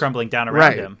it to come is. crumbling down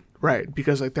around him. Right,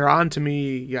 because like they're on to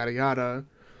me, yada yada,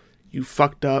 you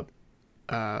fucked up,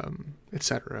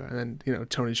 etc. And then, you know,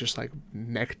 Tony's just like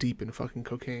neck deep in fucking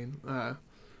cocaine.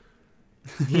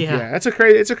 Yeah, it's a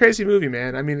crazy movie,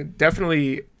 man. I mean,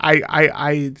 definitely,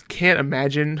 I can't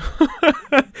imagine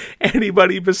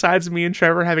anybody besides me and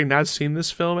Trevor having not seen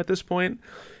this film at this point.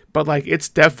 But like, it's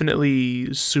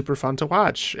definitely super fun to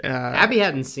watch. Abby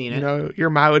hadn't seen it. You know, your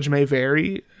mileage may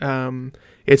vary.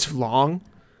 It's long.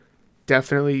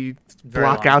 Definitely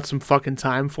block out some fucking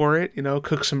time for it. You know,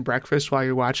 cook some breakfast while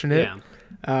you're watching it.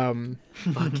 Yeah.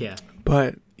 Fuck yeah.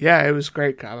 But yeah, it was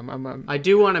great, Kyle. I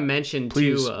do want to mention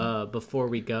please. too, before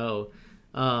we go,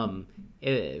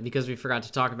 because we forgot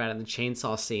to talk about it in the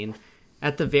chainsaw scene.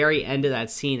 At the very end of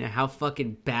that scene, and how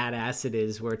fucking badass it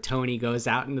is, where Tony goes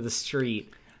out into the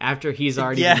street after he's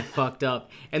already been fucked up,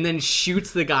 and then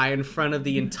shoots the guy in front of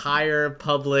the entire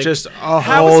public. Just a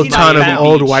whole ton of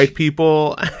old white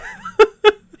people.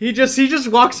 He just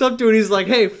walks up to him and he's like,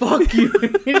 hey, fuck you.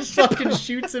 He just fucking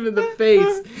shoots him in the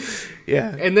face.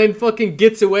 Yeah. And then fucking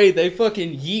gets away. They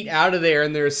fucking yeet out of there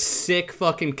in their sick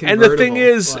fucking convertible. And the thing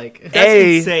is, like,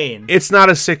 that's insane. It's not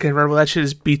a sick convertible. That shit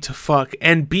is beat to fuck.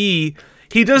 And B,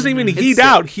 he doesn't even yeet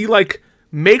out. He like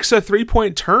makes a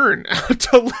 3-point turn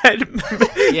to let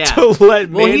Yeah. to let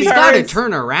Well, Manny. he's got to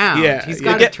turn around. Yeah, He's you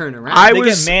got to get- turn around. I They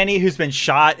was- get Manny, who's been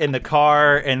shot in the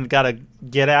car and got to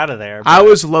get out of there. I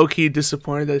was low key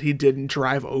disappointed that he didn't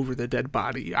drive over the dead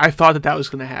body. I thought that was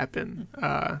going to happen.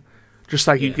 Just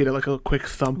like you get like a quick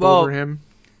thump over him.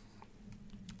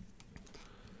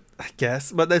 I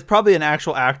guess, but there's probably an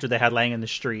actual actor they had laying in the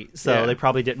street, so they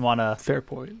probably didn't want to. Fair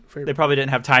point. They probably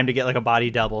didn't have time to get like a body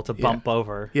double to bump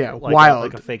over. Yeah, like wild.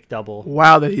 like a fake double.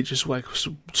 Wow, that he just like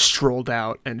strolled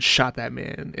out and shot that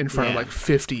man in front of like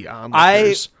 50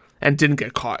 onlookers and didn't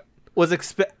get caught.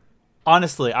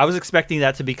 Honestly, I was expecting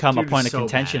that to become Dude a point is of so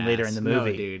contention badass. later in the No,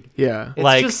 movie. dude. Yeah, It's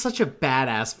like- just such a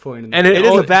badass point. In the and It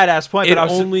is a badass point, It but I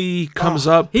was only comes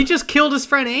up. He just killed his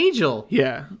friend Angel.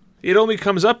 Yeah, it only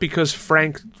comes up because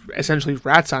Frank essentially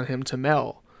rats on him to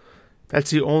Mel. That's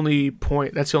the only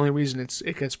point. That's the only reason it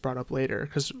gets brought up later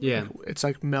because it's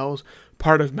like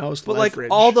part of Mel's but leverage.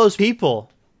 like all those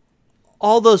people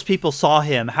saw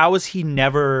him. How was he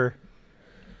never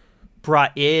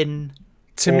brought in?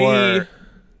 To me,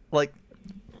 like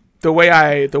the way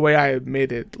I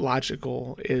made it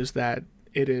logical is that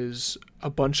it is a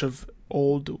bunch of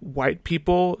old white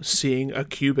people seeing a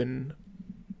Cuban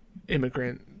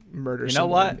immigrant murder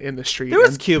someone in the street. There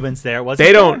was Cubans there, wasn't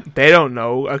They there? they don't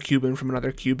know a Cuban from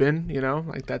another Cuban,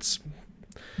 like that's.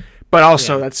 But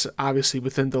also that's obviously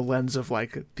within the lens of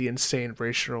like the insane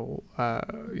racial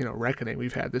reckoning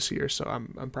we've had this year. So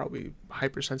I'm probably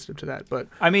hypersensitive to that. But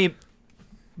I mean,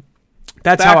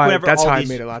 that's back how whenever I all made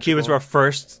these it logical. Cubans were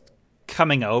first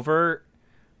coming over,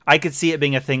 I could see it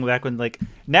being a thing back when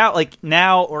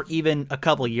now or even a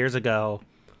couple years ago,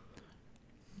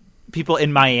 people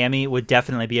in Miami would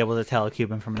definitely be able to tell a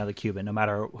Cuban from another Cuban, no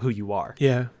matter who you are.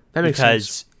 Yeah, that makes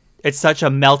sense. Because it's such a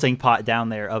melting pot down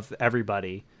there of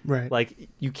everybody. Right. Like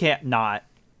you can't not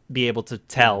be able to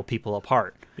tell people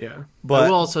apart. Yeah. But I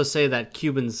will also say that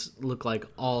Cubans look like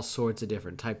all sorts of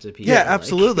different types of people. yeah, like-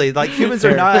 absolutely. Like Cubans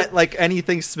are not like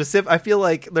anything specific. I feel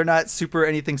like they're not super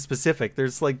anything specific.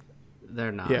 There's like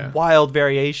They're not. Yeah. wild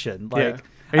variation. Like Yeah.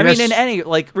 I mean, that's- in any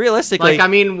realistically, Like, I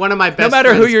mean, one of my best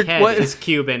matter who friends, you're- Ked, what- is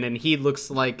Cuban, and he looks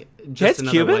like just Ked's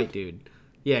another Cuban? white dude.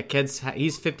 Yeah,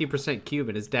 he's 50%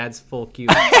 Cuban. His dad's full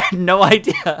Cuban. no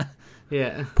idea.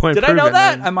 Yeah, Point Did I know proven,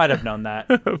 that? man. I might have known that.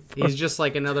 he's just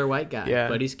like another white guy, Yeah.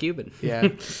 but he's Cuban. Yeah.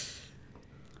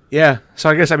 Yeah. So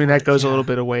I guess that goes a little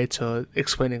bit away to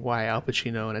explaining why Al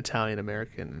Pacino, an Italian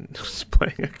American, is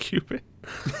playing a Cuban.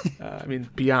 I mean,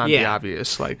 beyond the Yeah.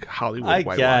 obvious, like Hollywood I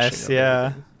whitewashing. guess, of it.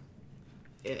 yeah.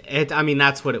 I mean,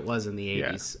 that's what it was in the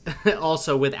 80s.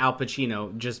 Also, with Al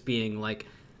Pacino just being like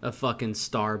a fucking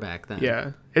star back then.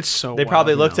 Yeah. It's so They wild.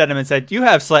 probably looked at him and said, "You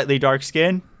have slightly dark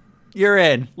skin. You're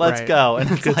in. Let's Right. go."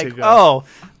 And it's Good to like, go.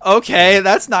 "Oh, okay,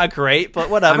 that's not great, but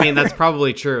whatever." I mean, that's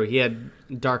probably true. He had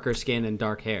darker skin and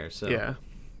dark hair. So Yeah.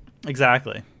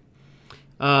 exactly.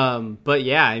 But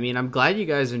yeah, I mean, I'm glad you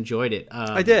guys enjoyed it.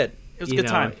 I did. It was a good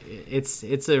time.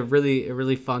 It's a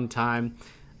really fun time.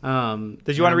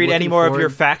 Did you want to read any more of your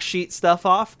fact sheet stuff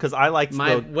off? Because I liked the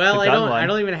I gun one.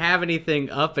 don't even have anything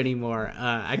up anymore.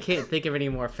 I can't think of any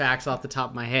more facts off the top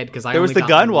of my head because There was the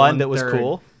gun one that was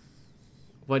cool.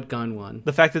 What gun one?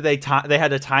 The fact that they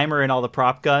had a timer in all the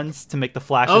prop guns to make the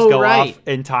flashes Oh, go right. off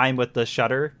in time with the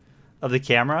shutter of the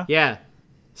camera. Yeah.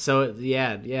 So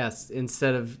yes.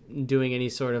 Instead of doing any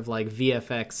sort of like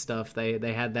VFX stuff,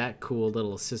 they had that cool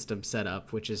little system set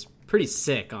up, which is pretty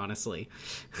sick, honestly.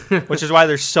 Which is why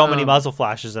there's so many muzzle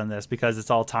flashes in this, because it's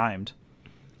all timed.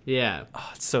 Yeah. Oh,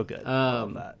 it's so good. I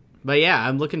love that. But yeah,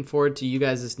 I'm looking forward to you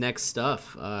guys' next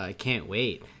stuff. I can't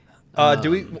wait.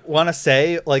 Do we want to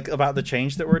say like about the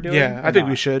change that we're doing? Yeah, I think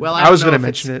we should. Well, I was going to to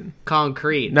mention it.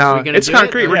 Concrete. No, Are we gonna it's do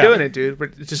concrete. It? We're Yeah. doing it, dude.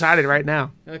 It's decided right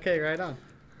now. Okay, right on.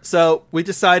 So we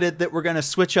decided that we're going to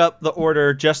switch up the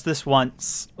order just this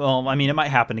once. Well, I mean, it might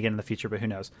happen again in the future, but who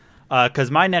knows?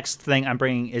 Because my next thing I'm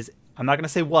bringing is, I'm not going to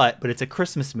say what, but it's a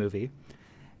Christmas movie.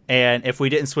 And if we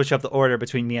didn't switch up the order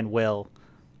between me and Will,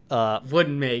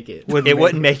 Wouldn't make it. it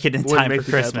wouldn't make it in wouldn't time make for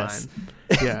the Christmas.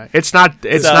 deadline. Yeah, it's not So,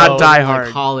 not Die Like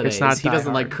Hard. holidays. It's not He Die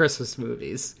doesn't Hard. like Christmas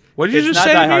movies. What did you It's just not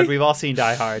say? Die to me? Hard. We've all seen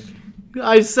Die Hard.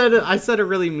 I said a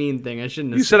really mean thing. I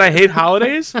shouldn't have You said I hate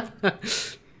holidays.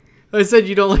 I said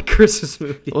you don't like Christmas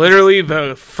movies. Literally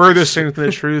the furthest thing from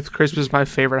the truth. Christmas is my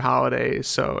favorite holiday.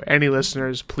 So any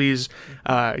listeners, please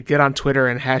get on Twitter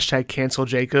and hashtag cancel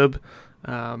Jacob.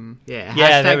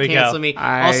 Yeah, there we cancel go. me.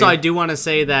 Also, I do want to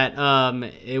say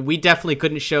that we definitely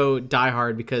couldn't show Die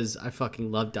Hard because I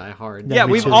fucking love Die Hard. Yeah,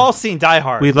 we've all seen Die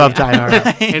Hard. We love Die Hard.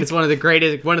 And it's one of the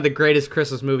greatest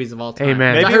Christmas movies of all time.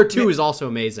 Amen. Die Hard 2 is also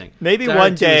amazing. Maybe Die one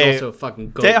Hard 2 day is also a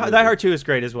fucking goat Die movie. Hard 2 is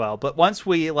great as well, but once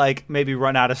we maybe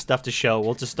run out of stuff to show,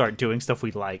 we'll just start doing stuff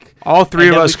we like. All three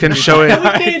of us can show it. We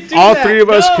can't do All that. three of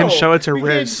us can No. show it to We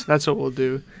Riz. can't. That's what we'll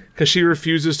do. Because she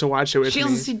refuses to watch it with She me.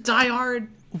 doesn't see Die Hard.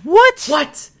 What?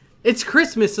 What? It's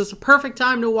Christmas. It's a perfect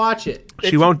time to watch it.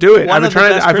 She won't do it. one of the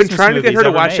best I've been Christmas trying to get her to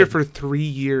movies watch ever it for 3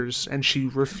 years, and she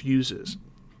refuses.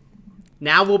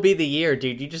 Now will be the year,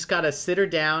 dude. You just gotta sit her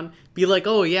down, be like,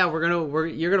 "Oh yeah,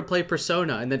 you're gonna play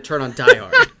Persona," and then turn on Die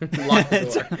Hard. Lock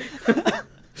the door.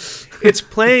 It's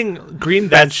playing. Green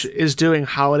Bench is doing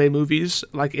holiday movies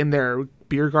like in their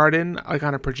beer garden, like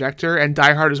on a projector, and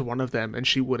Die Hard is one of them, and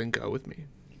she wouldn't go with me.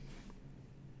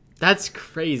 That's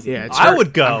crazy. Yeah, it's I hurt.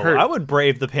 would go. I'm hurt. I would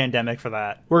brave the pandemic for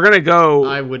that. We're gonna go.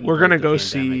 I wouldn't We're gonna brave go the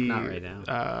see. pandemic, not right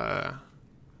now.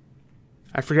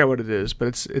 I forget what it is, but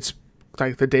it's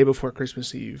like the day before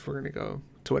Christmas Eve. We're gonna go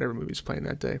to whatever movie's playing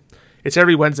that day. It's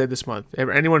every Wednesday this month.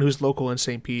 Anyone who's local in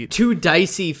St. Pete. Too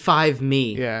dicey, 5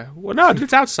 me. Yeah. Well, no,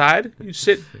 it's outside. You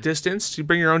sit distanced. You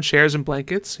bring your own chairs and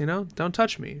blankets. You know, don't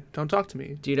touch me. Don't talk to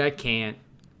me. Dude, I can't.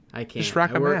 Just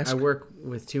rock a mask. I work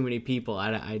with too many people.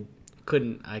 I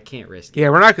can't risk it.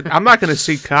 Yeah, I'm not gonna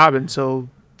see Cobb until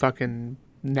fucking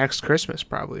next Christmas,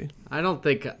 probably. I don't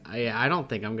think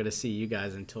I'm gonna see you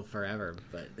guys until forever,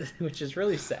 but which is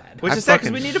really sad. Which I is sad because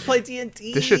fucking- we need to play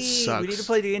D&D. This shit sucks. We need to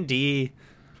play D&D.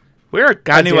 Wear a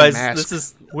goddamn Anyways, mask. this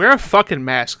is- Wear a fucking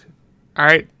mask. All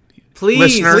right. Please,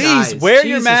 Listener. guys, Please, wear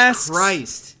your Jesus masks.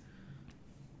 Christ.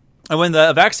 And when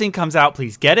the vaccine comes out,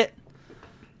 please get it.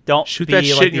 Don't Shoot be that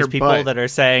shit like in these your people butt. that are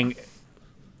saying,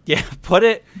 "Yeah, put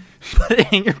it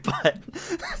in your butt."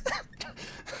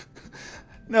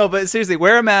 No, but seriously,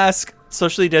 wear a mask,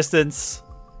 socially distance,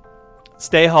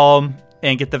 stay home,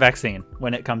 and get the vaccine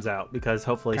when it comes out because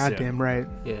hopefully soon. Goddamn right.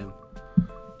 Yeah.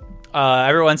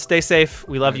 Everyone, stay safe.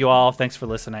 We love you all. Thanks for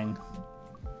listening.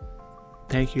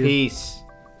 Thank you. Peace.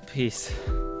 Peace.